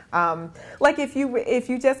 Like if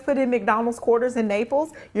you just put in McDonald's quarters in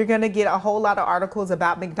Naples, you're going to get a whole lot of articles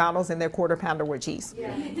about McDonald's and their quarter pounder with cheese.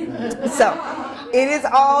 Yeah. So it is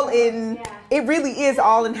all in, it really is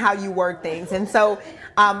all in how you word things. And so,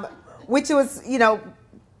 which was,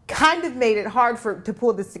 kind of made it hard to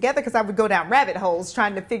pull this together, because I would go down rabbit holes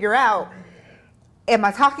trying to figure out, am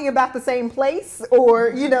I talking about the same place?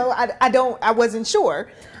 Or, I wasn't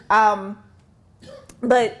sure. But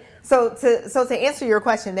so to answer your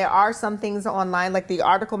question, there are some things online, like the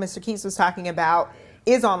article Mr. Keats was talking about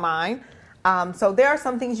is online. So there are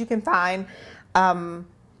some things you can find.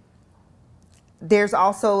 There's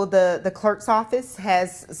also the clerk's office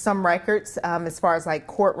has some records as far as like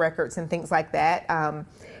court records and things like that.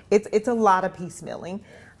 It's a lot of piecemealing.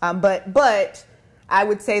 But I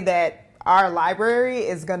would say that our library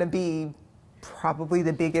is going to be probably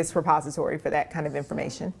the biggest repository for that kind of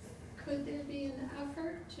information. Could there be an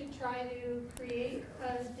effort to try to create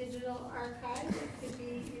a digital archive that could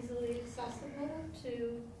be easily accessible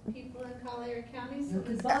to people in Collier County so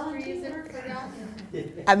history isn't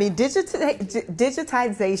forgotten? I mean,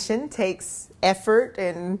 digitization takes effort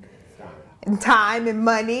and time and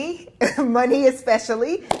money, money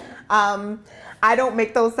especially. I don't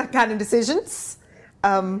make those kind of decisions.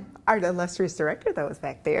 Our illustrious director, though, is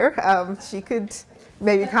back there. She could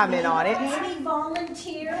maybe comment on it. Maybe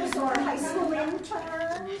volunteers or high school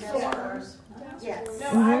interns or... Yes.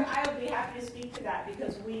 No, I would be happy to speak to that,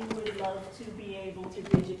 because we would love to be able to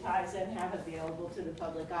digitize and have available to the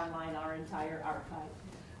public online our entire archive.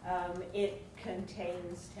 It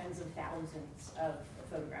contains tens of thousands of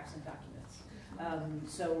photographs and documents.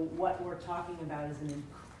 So what we're talking about is an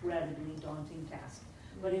incredibly daunting task,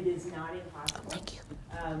 but it is not impossible. Thank you.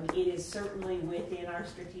 It is certainly within our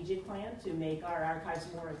strategic plan to make our archives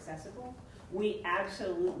more accessible. We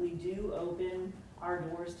absolutely do open our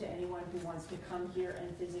doors to anyone who wants to come here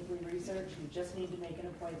and physically research. You just need to make an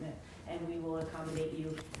appointment and we will accommodate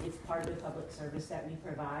you. It's part of the public service that we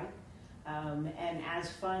provide. And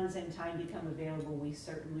as funds and time become available, we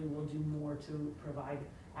certainly will do more to provide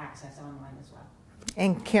access online as well.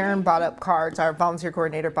 And Karen brought up cards, our volunteer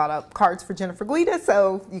coordinator brought up cards for Jennifer Guida,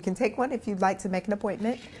 so you can take one if you'd like to make an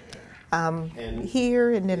appointment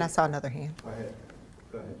here. And then I saw another hand.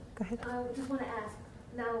 Go ahead. I just want to ask,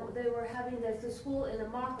 now they were having the school in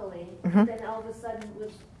Immokalee, Mm-hmm. then all of a sudden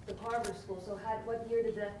with the Carver School, so what year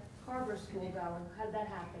did the Carver School go, and how did that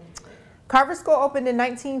happen? Carver School opened in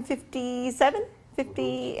 1957,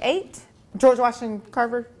 58. George Washington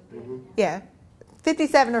Carver, yeah,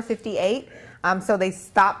 57 or 58. So they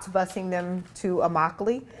stopped busing them to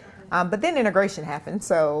Immokalee. But then integration happened,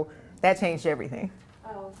 so that changed everything.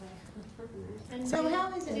 Oh, okay. And So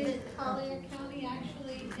how is it did Collier County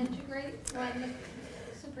actually integrate when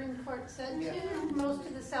the Supreme Court said Yeah. to? Most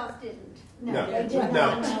of the South didn't. No, they did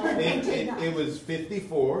no. not. It was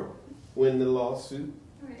 54 when the lawsuit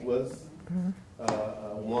Right. was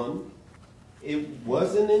won. It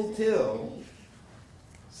wasn't until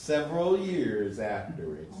several years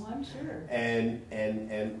afterwards. Oh, I'm sure. And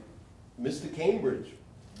Mr. Cambridge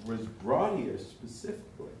was brought here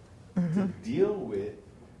specifically to deal with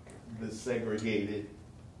the segregated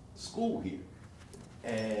school here.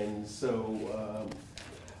 And so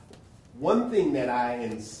one thing that I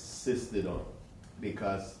insisted on,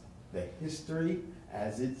 because the history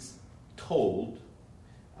as it's told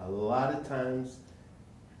a lot of times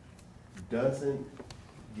doesn't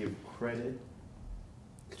give credit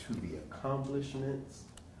to the accomplishments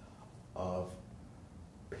of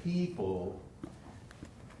people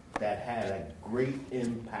that had a great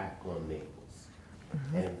impact on Naples.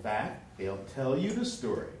 And in fact, they'll tell you the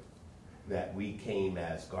story that we came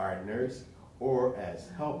as gardeners or as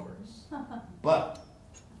helpers. But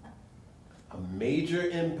a major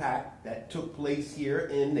impact that took place here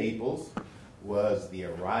in Naples was the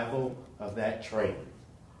arrival of that train.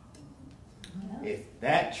 If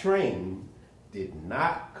that train did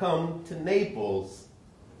not come to Naples,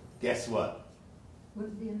 guess what?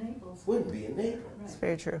 Wouldn't be in Naples. Wouldn't be in Naples. It's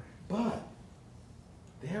very true. But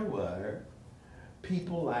there were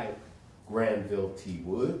people like Granville T.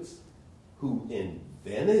 Woods, who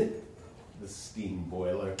invented the steam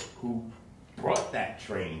boiler, who brought that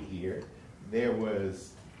train here. There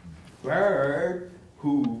was Byrd,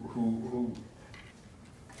 who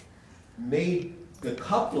made the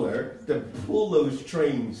coupler to pull those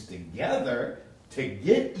trains together to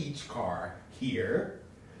get each car here.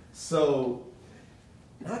 So,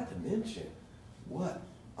 not to mention what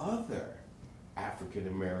other African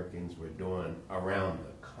Americans were doing around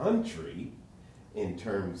the country in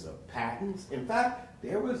terms of patents. In fact,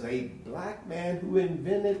 there was a black man who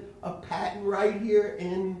invented a patent right here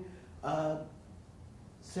in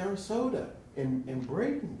Sarasota, in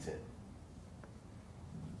Bradenton.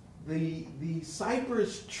 The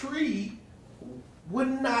cypress tree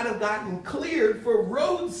would not have gotten cleared for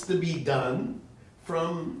roads to be done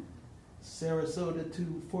from Sarasota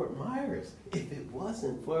to Fort Myers if it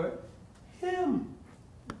wasn't for him.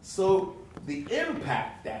 So the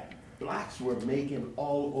impact that blacks were making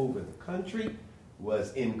all over the country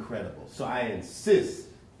was incredible. So I insist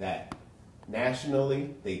that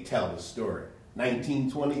nationally they tell the story.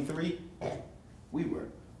 1923, we were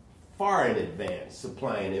far in advance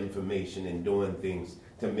supplying information and doing things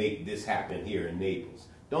to make this happen here in Naples.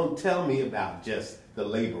 Don't tell me about just the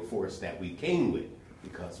labor force that we came with,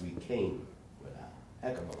 because we came with a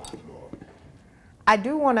heck of a lot more. I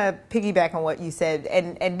do want to piggyback on what you said,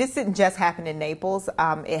 and this didn't just happen in Naples.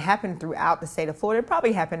 It happened throughout the state of Florida. It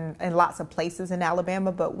probably happened in lots of places in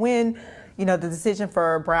Alabama, but when, you know, the decision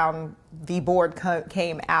for Brown v. Board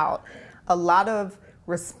came out, a lot of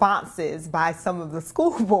responses by some of the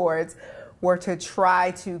school boards were to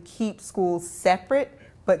try to keep schools separate,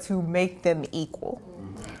 but to make them equal.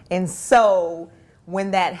 And so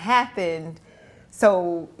when that happened,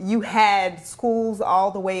 so you had schools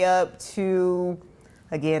all the way up to,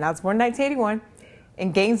 again, I was born in 1981,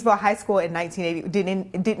 and Gainesville High School in 1980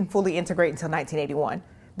 didn't fully integrate until 1981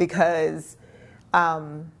 because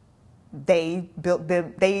they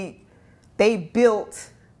built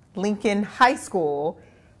Lincoln High School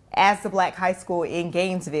as the black high school in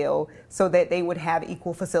Gainesville so that they would have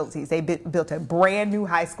equal facilities. They built a brand new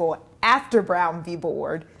high school after Brown v.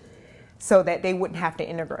 Board so that they wouldn't have to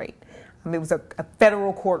integrate. It was a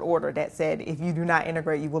federal court order that said if you do not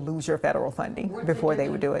integrate, you will lose your federal funding before they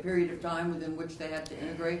would do it. Period of time within which they had to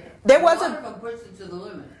integrate. There was a lot of them pushed it to the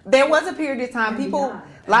limit. There was a period of time. A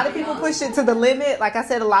lot of people pushed it to the limit. Like I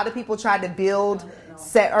said, a lot of people tried to build,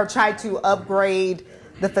 tried to upgrade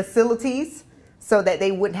the facilities so that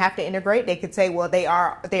they wouldn't have to integrate. They could say, well, they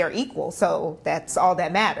are equal, so that's all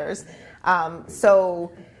that matters.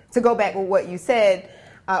 So to go back with what you said,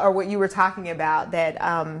 or what you were talking about, that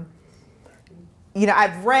you know,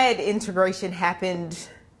 I've read integration happened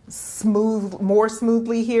more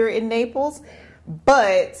smoothly here in Naples,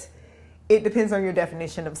 but it depends on your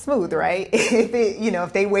definition of smooth, right?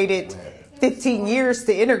 If they waited 15 years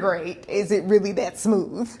to integrate, is it really that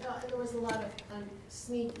smooth? There was a lot of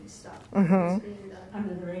sneaky stuff. Mm-hmm.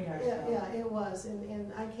 Under the radar stuff. Yeah, it was.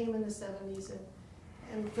 And I came in the 70s,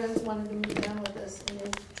 and friends wanted to move down with us, and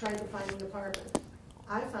they tried to find an apartment.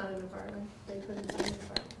 I found an apartment. They couldn't find an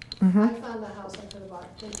apartment. Mm-hmm. I found a house I could have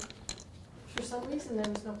bought. For some reason, there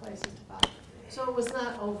was no places to buy. So it was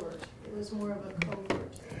not overt. It was more of a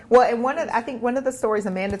covert. Well, and I think one of the stories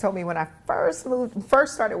Amanda told me when I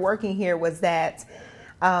first started working here was that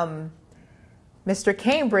Mr.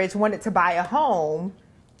 Cambridge wanted to buy a home,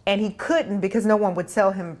 and he couldn't because no one would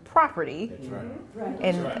sell him property. That's right. Right.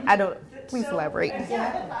 And Right. I don't. Please So, elaborate.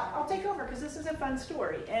 Yeah, I'll take over because this is a fun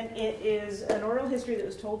story, and it is an oral history that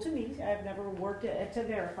was told to me. I've never worked to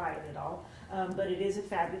verify it at all, but it is a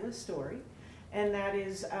fabulous story. And that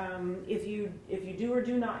is, if you do or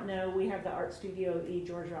do not know, we have the art studio E.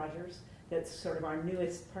 George Rogers. That's sort of our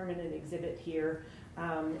newest permanent exhibit here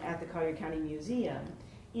at the Collier County Museum.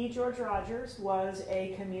 E. George Rogers was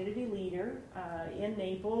a community leader in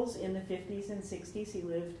Naples in the 50s and 60s. He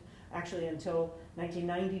lived actually until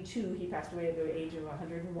 1992. He passed away at the age of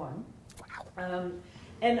 101.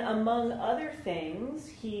 And among other things,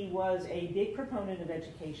 he was a big proponent of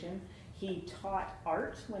education. He taught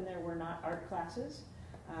art when there were not art classes,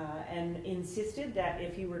 and insisted that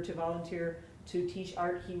if he were to volunteer to teach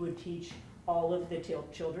art, he would teach all of the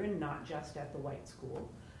children, not just at the white school.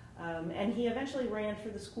 And he eventually ran for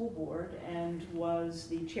the school board and was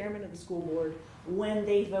the chairman of the school board when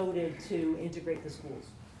they voted to integrate the schools.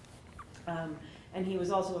 And he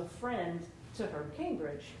was also a friend to Herb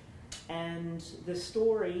Cambridge. And the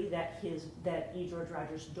story that E. George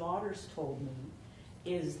Rogers' daughters told me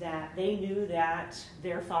is that they knew that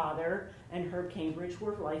their father and Herb Cambridge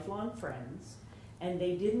were lifelong friends, and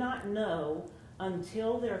they did not know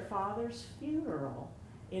until their father's funeral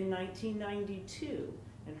in 1992.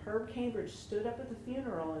 And Herb Cambridge stood up at the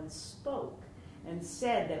funeral and spoke and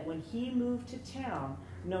said that when he moved to town,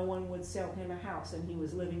 no one would sell him a house, and he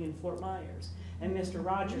was living in Fort Myers. And Mr.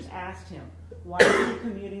 Rogers asked him, why are you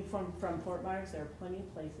commuting from Fort Myers? There are plenty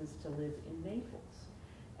of places to live in Naples.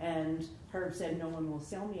 And Herb said, no one will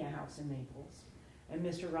sell me a house in Naples. And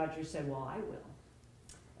Mr. Rogers said, well, I will.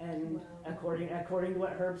 And according to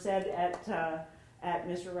what Herb said at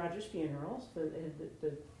Mr. Rogers' funerals,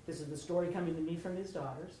 this is the story coming to me from his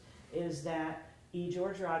daughters, is that E.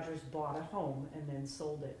 George Rogers bought a home and then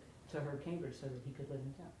sold it to Herb Cambridge so that he could live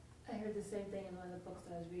in town. I heard the same thing in one of the books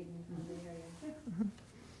that I was reading from the area.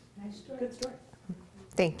 Yeah. Nice story. Good story.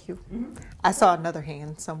 Thank you. I saw another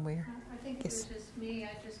hand somewhere. I think it was just me,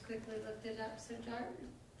 I just quickly looked it up. So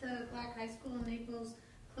the Black High School in Naples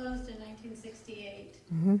closed in 1968.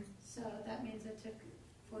 So that means it took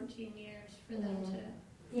 14 years for them to...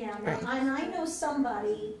 Yeah, Right. and I know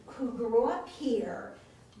somebody who grew up here,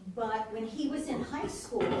 but when he was in high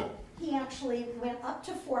school, he actually went up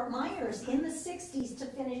to Fort Myers in the 60s to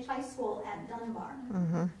finish high school at Dunbar.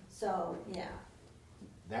 So, yeah.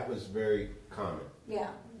 That was very common. Yeah.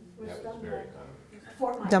 That was very common.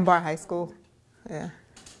 Fort Myers. Dunbar High School. Yeah.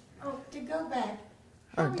 Oh, to go back.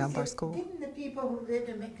 Or how is Dunbar it- School. Didn't the people who lived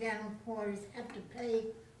in McDonald quarters have to pay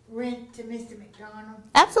rent to Mr. McDonald?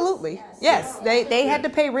 Absolutely. Yes. They had to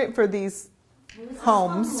pay rent for these It was a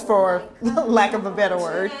homes, slumlord, for like, lack of a better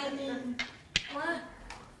word. I mean, what?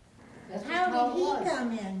 That's How how did he it was.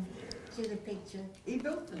 come in to the picture? He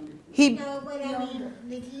built them. He No, but I mean,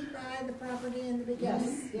 did he buy the property in the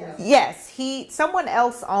beginning? Yes, someone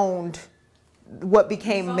else owned what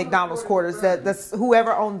became McDonald's quarters. The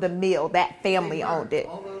whoever owned the mill, that family owned it.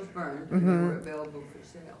 All those burned, and they were available for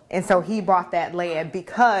sale. And so he bought that land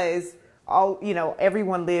because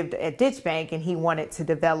everyone lived at Ditch Bank, and he wanted to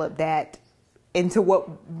develop that into what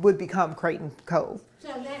would become Creighton Cove. So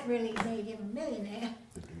that really made him a millionaire.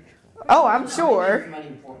 Oh, I'm No, he sure. made money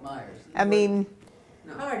in Fort Myers. I mean,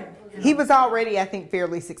 No. Part of it. he was already, I think,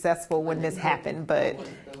 fairly successful when this happened, but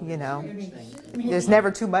there's never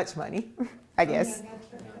too much money, I guess.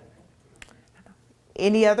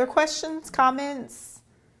 Any other questions, comments,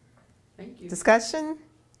 Thank you. discussion?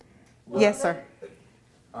 Yes, sir.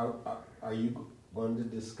 Are you going to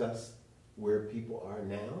discuss where people are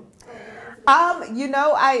now?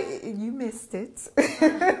 You missed it.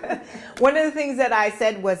 One of the things that I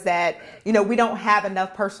said was that, we don't have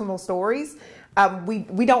enough personal stories.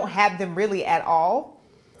 We don't have them really at all.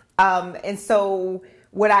 And so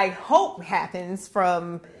what I hope happens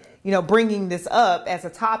from, bringing this up as a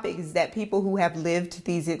topic is that people who have lived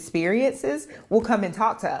these experiences will come and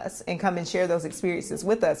talk to us and come and share those experiences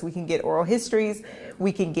with us. We can get oral histories.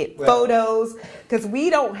 We can get photos, because we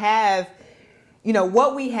don't have,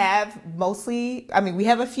 what we have mostly, we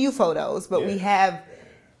have a few photos, but we have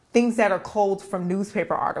things that are culled from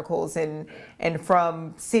newspaper articles and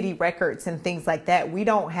from city records and things like that. We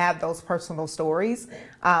don't have those personal stories.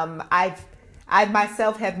 I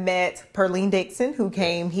myself have met Perlene Dixon, who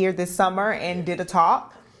came here this summer and did a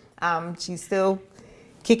talk. She's still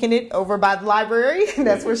kicking it over by the library.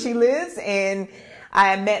 That's where she lives. And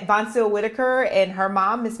I met Vonsil Whitaker and her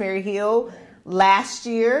mom, Miss Mary Hill, last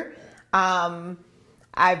year.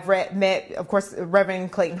 I've met, of course,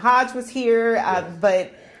 Reverend Clayton Hodge was here,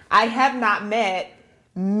 but I have not met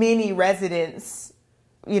many residents,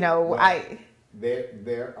 Well,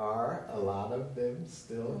 there are a lot of them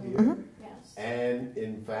still here. Yes. And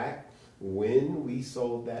in fact, when we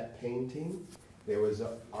sold that painting, there was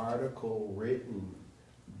an article written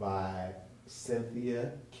by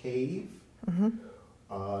Cynthia Cave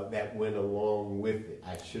that went along with it.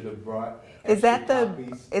 I should have brought extra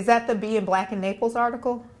copies. Is that the Be in Black in Naples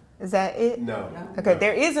article? Is that it? No. Okay, no.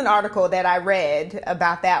 there is an article that I read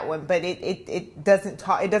about that one, but it doesn't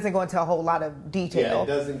talk. It doesn't go into a whole lot of detail. Yeah,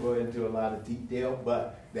 it doesn't go into a lot of detail,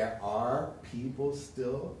 but there are people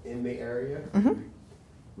still in the area who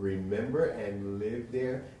remember and live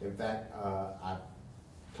there. In fact, I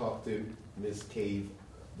talk to Miss Cave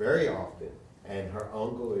very often, and her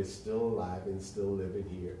uncle is still alive and still living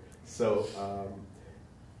here. So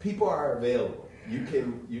people are available. You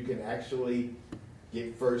can actually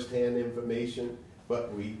get firsthand information,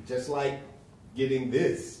 but we just like getting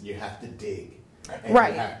this, you have to dig. And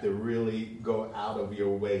Right. you have to really go out of your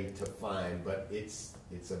way to find, but it's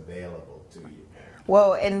available to you.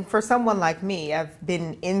 Well, and for someone like me, I've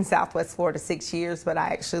been in Southwest Florida 6 years, but I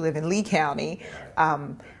actually live in Lee County.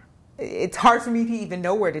 It's hard for me to even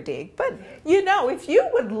know where to dig. But, if you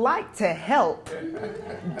would like to help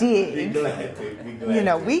dig, Be glad to. Be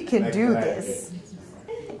glad to. we can Be do glad this.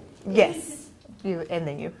 to. Yes. You, and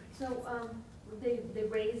then you. So, they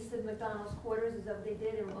raised the McDonald's quarters, is that what they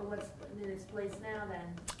did, and what's in its place now then?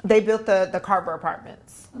 They built the Carver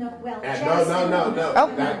Apartments. No, well, No. Oh,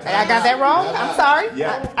 I got that wrong? I'm sorry.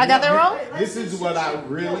 Yeah. I got that wrong? This is what I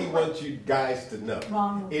really want you guys to know.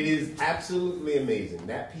 Wrong. It is absolutely amazing.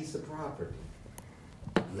 That piece of property,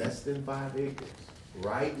 less than 5 acres.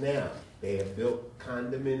 Right now, they have built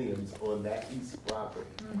condominiums on that piece of property.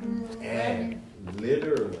 And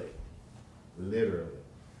literally,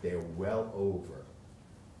 they're well over,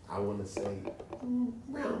 I want to say,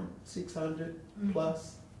 around 600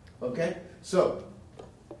 plus. Okay? So,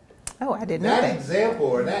 Oh, I didn't know that that. example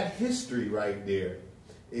or that history right there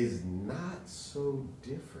is not so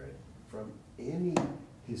different from any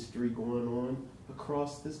history going on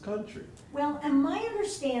across this country. Well, and my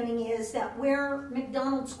understanding is that where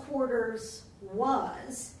McDonald's quarters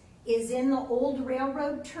is in the old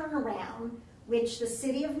railroad turnaround, which the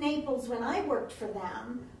city of Naples, when I worked for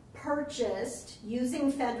them, purchased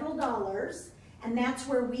using federal dollars, and that's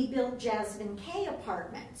where we built Jasmine K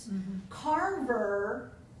Apartments.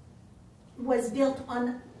 Carver was built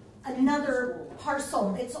on another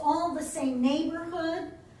parcel. It's all the same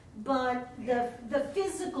neighborhood, but the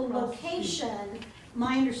physical location,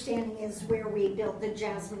 my understanding, is where we built the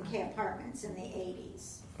Jasmine K Apartments in the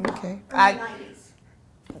 80s. Okay. Early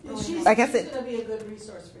 90s. She's Like I said- going to be a good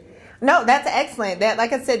resource for you. No, that's excellent. That,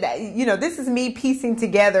 like I said, this is me piecing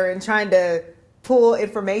together and trying to pull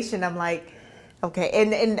information. I'm like, okay.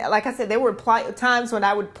 And like I said, there were times when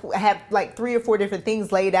I would have like 3 or 4 different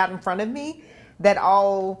things laid out in front of me that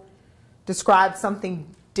all described something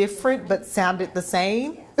different but sounded the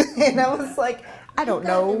same. And I was like, I don't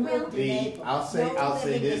know. I'll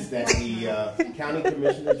say this, that the county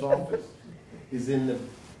commissioner's office is in the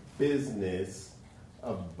business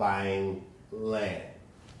of buying land.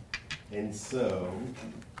 And so,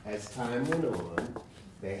 as time went on,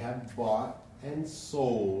 they have bought and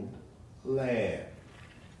sold land.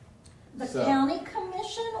 The So- county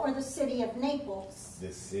commission or the city of Naples?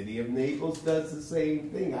 The city of Naples does the same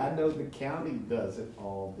thing. I know the county does it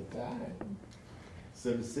all the time.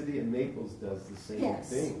 So the city of Naples does the same Yes.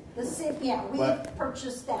 thing. The city, we But-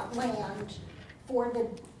 purchased that land for the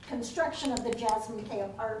construction of the Jasmine K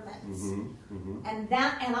Apartments. And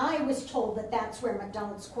I was told that that's where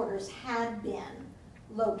McDonald's quarters had been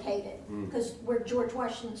located. Because where George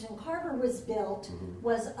Washington Carver was built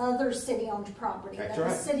was other city-owned property. That's But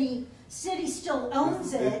right. the city still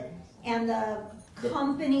owns it, and the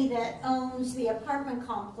company that owns the apartment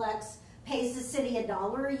complex pays the city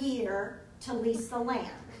 $1 a year to lease the land.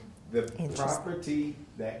 The property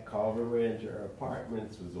that Carver Ranger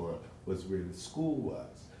Apartments was on was where the school was.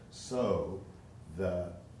 So the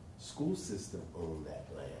school system owned that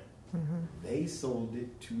land. They sold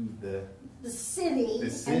it to the city,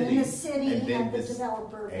 and then the city and then had the this-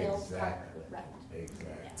 developer build. Exactly. Right.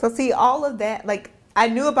 Exactly. So see, all of that, like I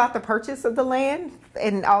knew about the purchase of the land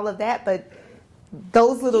and all of that, but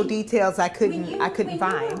those little details I couldn't When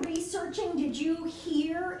find. you were researching, did you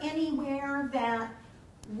hear anywhere that,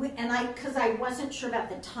 because I wasn't sure about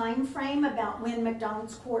the time frame about when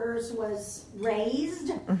McDonald's quarters was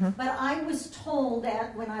raised, but I was told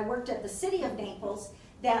that when I worked at the city of Naples,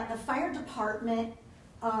 that the fire department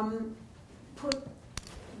put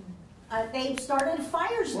They started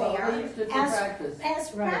fires there they used it for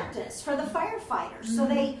as practice for the firefighters. So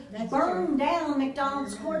they burned down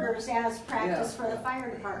McDonald's quarters as practice for the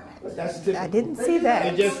fire department. But that's typical. I didn't see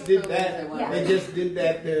that. They just did that. Yeah. They just did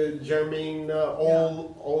that to Germain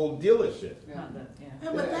old dealership.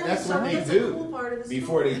 No, but That's what they that's a do cool part of the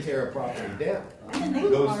before story. they tear a property down. And they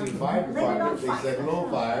Goes to the fire Lit it department, on they fire. set it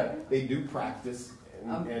on fire, they do practice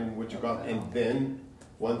and what you call, and then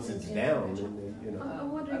once it's down, then they,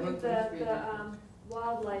 I'm wondering if the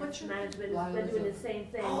wildlife management has been doing the same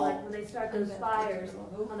thing, like when they start those fires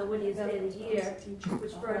on the windiest day of the year,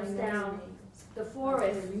 which burns down the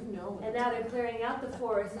forest, and now they're clearing out the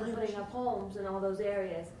forest and putting up homes in all those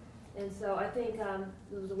areas. And so I think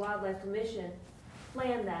there was a wildlife commission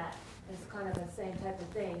planned that as kind of the same type of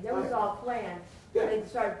thing. That was all planned. They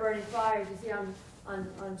started burning fires. You see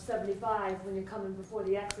on 75 when you're coming before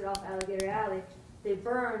the exit off Alligator Alley, they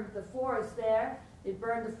burned the forest there. They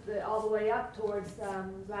burned all the way up towards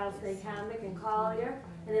Rattlesnake Hammock and Collier,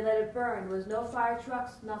 and they let it burn. There was no fire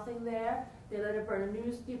trucks, nothing there. They let it burn. The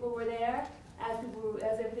news people were there as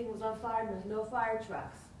everything was on fire. There was no fire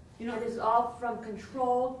trucks. And this is all from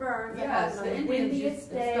controlled burns that Yes, happened the on the Indians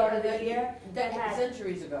windiest day of the year.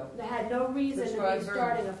 centuries ago. That had no reason to Prescribed be burns.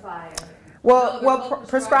 starting a fire. Well,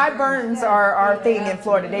 prescribed burns are a thing in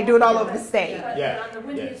Florida. They do it all over the state. But Yeah, on the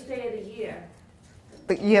windiest day of the year.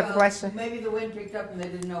 But you have a question? Maybe the wind picked up and they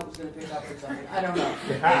didn't know it was going to pick up or something. I don't know.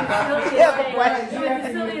 The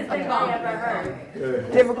silliest thing I ever heard. Do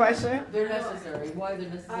you have a question? They're necessary. Why they're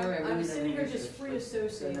necessary? I really I'm don't sitting here just understand. free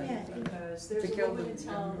associating because there's To a kill woman in them.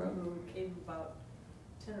 town who came about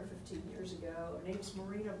 10 or 15 years ago. Her name's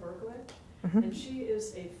Marina Berkowitz, and she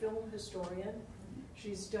is a film historian.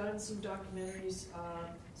 She's done some documentaries,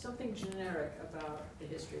 something generic about the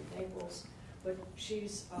history of Naples, but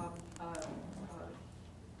she's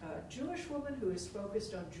a Jewish woman who is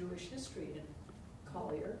focused on Jewish history in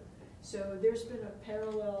Collier. So there's been a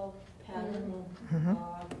parallel pattern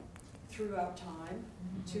throughout time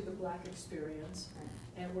to the Black experience,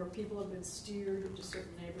 and where people have been steered into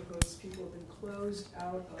certain neighborhoods, people have been closed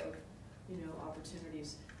out of,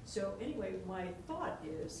 opportunities. So anyway, my thought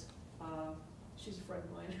is, she's a friend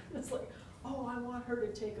of mine. It's like, oh, I want her to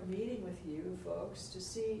take a meeting with you folks to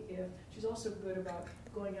see if, she's also good about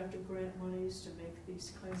going after grant monies to make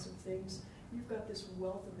these kinds of things. You've got this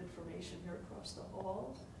wealth of information here across the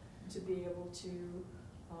hall to be able to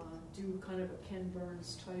do kind of a Ken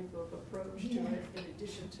Burns type of approach to it, in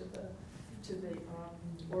addition to the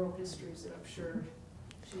oral histories that I'm sure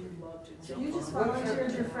she would love to jump on. You just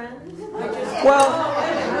volunteered your friend? Well,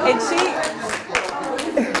 and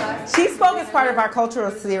she spoke as part of our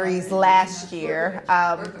cultural series last year.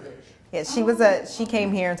 Yeah, she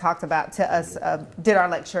came here and talked about to us, did our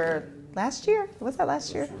lecture last year. Was that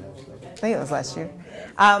last year? I think it was last year.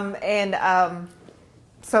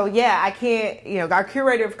 So yeah, I can't, our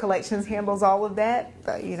curator of collections handles all of that.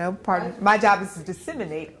 Part of my job is to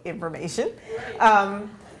disseminate information.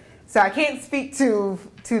 So I can't speak to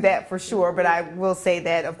that for sure, but I will say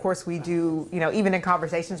that, of course, we do, even in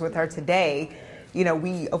conversations with her today,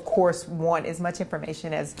 we, of course, want as much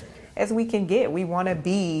information as we can get. We want to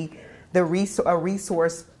be a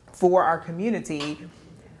resource for our community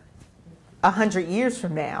 100 years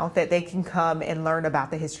from now, that they can come and learn about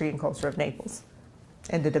the history and culture of Naples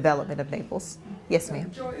and the development of Naples. Yes, ma'am.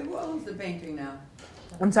 Joy, who owns the painting now?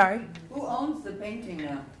 I'm sorry? Who owns the painting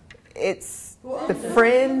now? It's the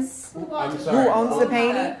Friends. I'm sorry. Who owns the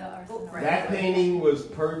painting? That painting was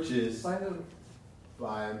purchased By who?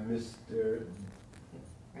 by Mr.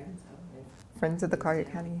 Friends of the Collier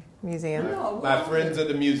County Museum. No, by Friends of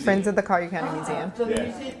the Museum. Friends of the Collier County Museum. So the Yeah.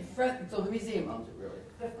 museum, so the museum owns it, really?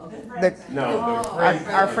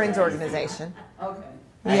 Okay. Our Friends organization. Okay.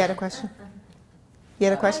 You had a question? You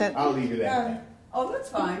had a question? I'll leave it at that. Oh, that's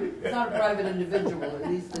fine. It's not a private individual, at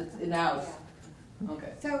least it's in-house.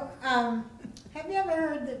 Okay. So, have you ever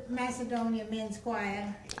heard the Macedonia Men's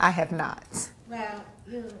Choir? I have not. Well,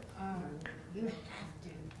 you have to.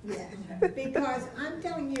 Yeah. Because I'm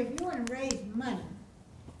telling you, if you want to raise money,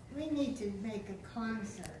 we need to make a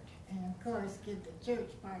concert and of course give the church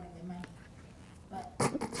part of the money. But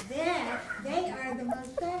they are the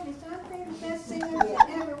most famous, aren't they the best singers that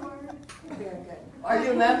ever were? Very good. Are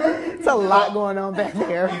you a member? It's a lot going on back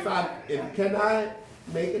there. Can I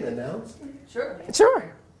make an announcement? Sure.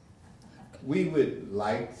 Sure. We would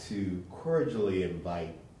like to cordially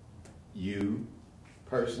invite you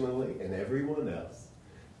personally and everyone else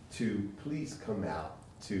to please come out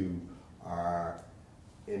to our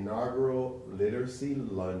inaugural literacy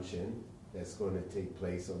luncheon that's going to take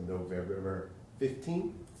place on November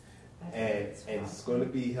 15th. And it's going to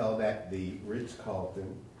be held at the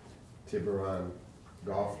Ritz-Carlton Tiburon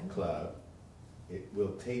Golf Club. It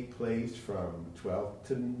will take place from 12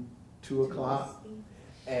 to 2 o'clock.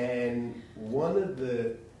 And one of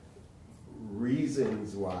the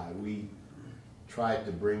reasons why we tried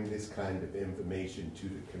to bring this kind of information to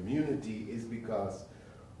the community is because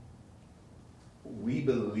we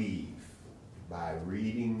believe by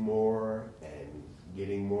reading more and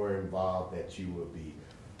getting more involved that you will be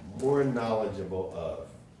more knowledgeable of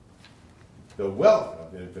the wealth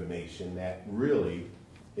of information that really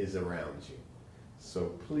is around you.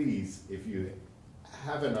 So please, if you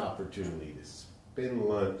have an opportunity to spend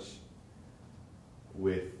lunch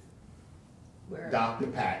with Dr.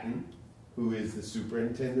 Patton, who is the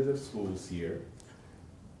superintendent of schools here,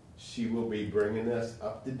 she will be bringing us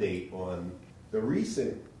up to date on the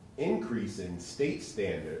recent increase in state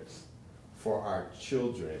standards for our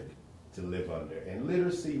children to live under. And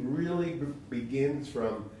literacy really begins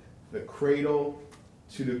from the cradle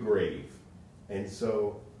to the grave. And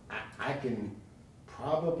so I can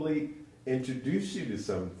probably introduce you to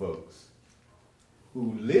some folks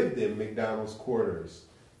who lived in McDonald's quarters,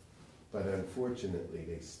 but unfortunately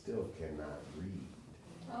they still cannot read.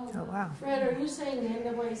 Oh, wow. Fred, are you saying the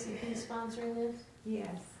NAACP sponsoring this?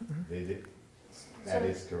 Yes. They did. That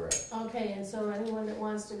is correct. Okay, and so anyone that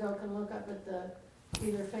wants to go can look up at the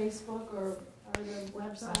either Facebook or the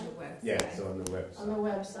website? Yeah, it's on the website. On the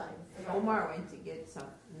website. Omar went to get some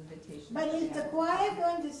invitation. But is the choir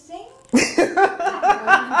going to sing?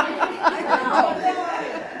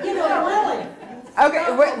 You know, really.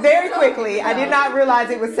 Okay, very quickly. I did not realize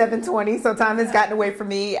it was 7:20, so time has gotten away from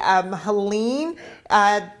me. Helene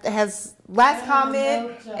has last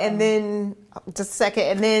comment, and then just a second,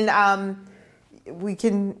 and then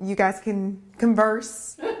you guys can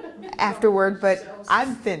converse afterward. But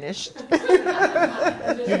I'm finished. You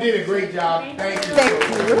did a great job. Thank you.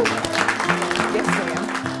 Thank you.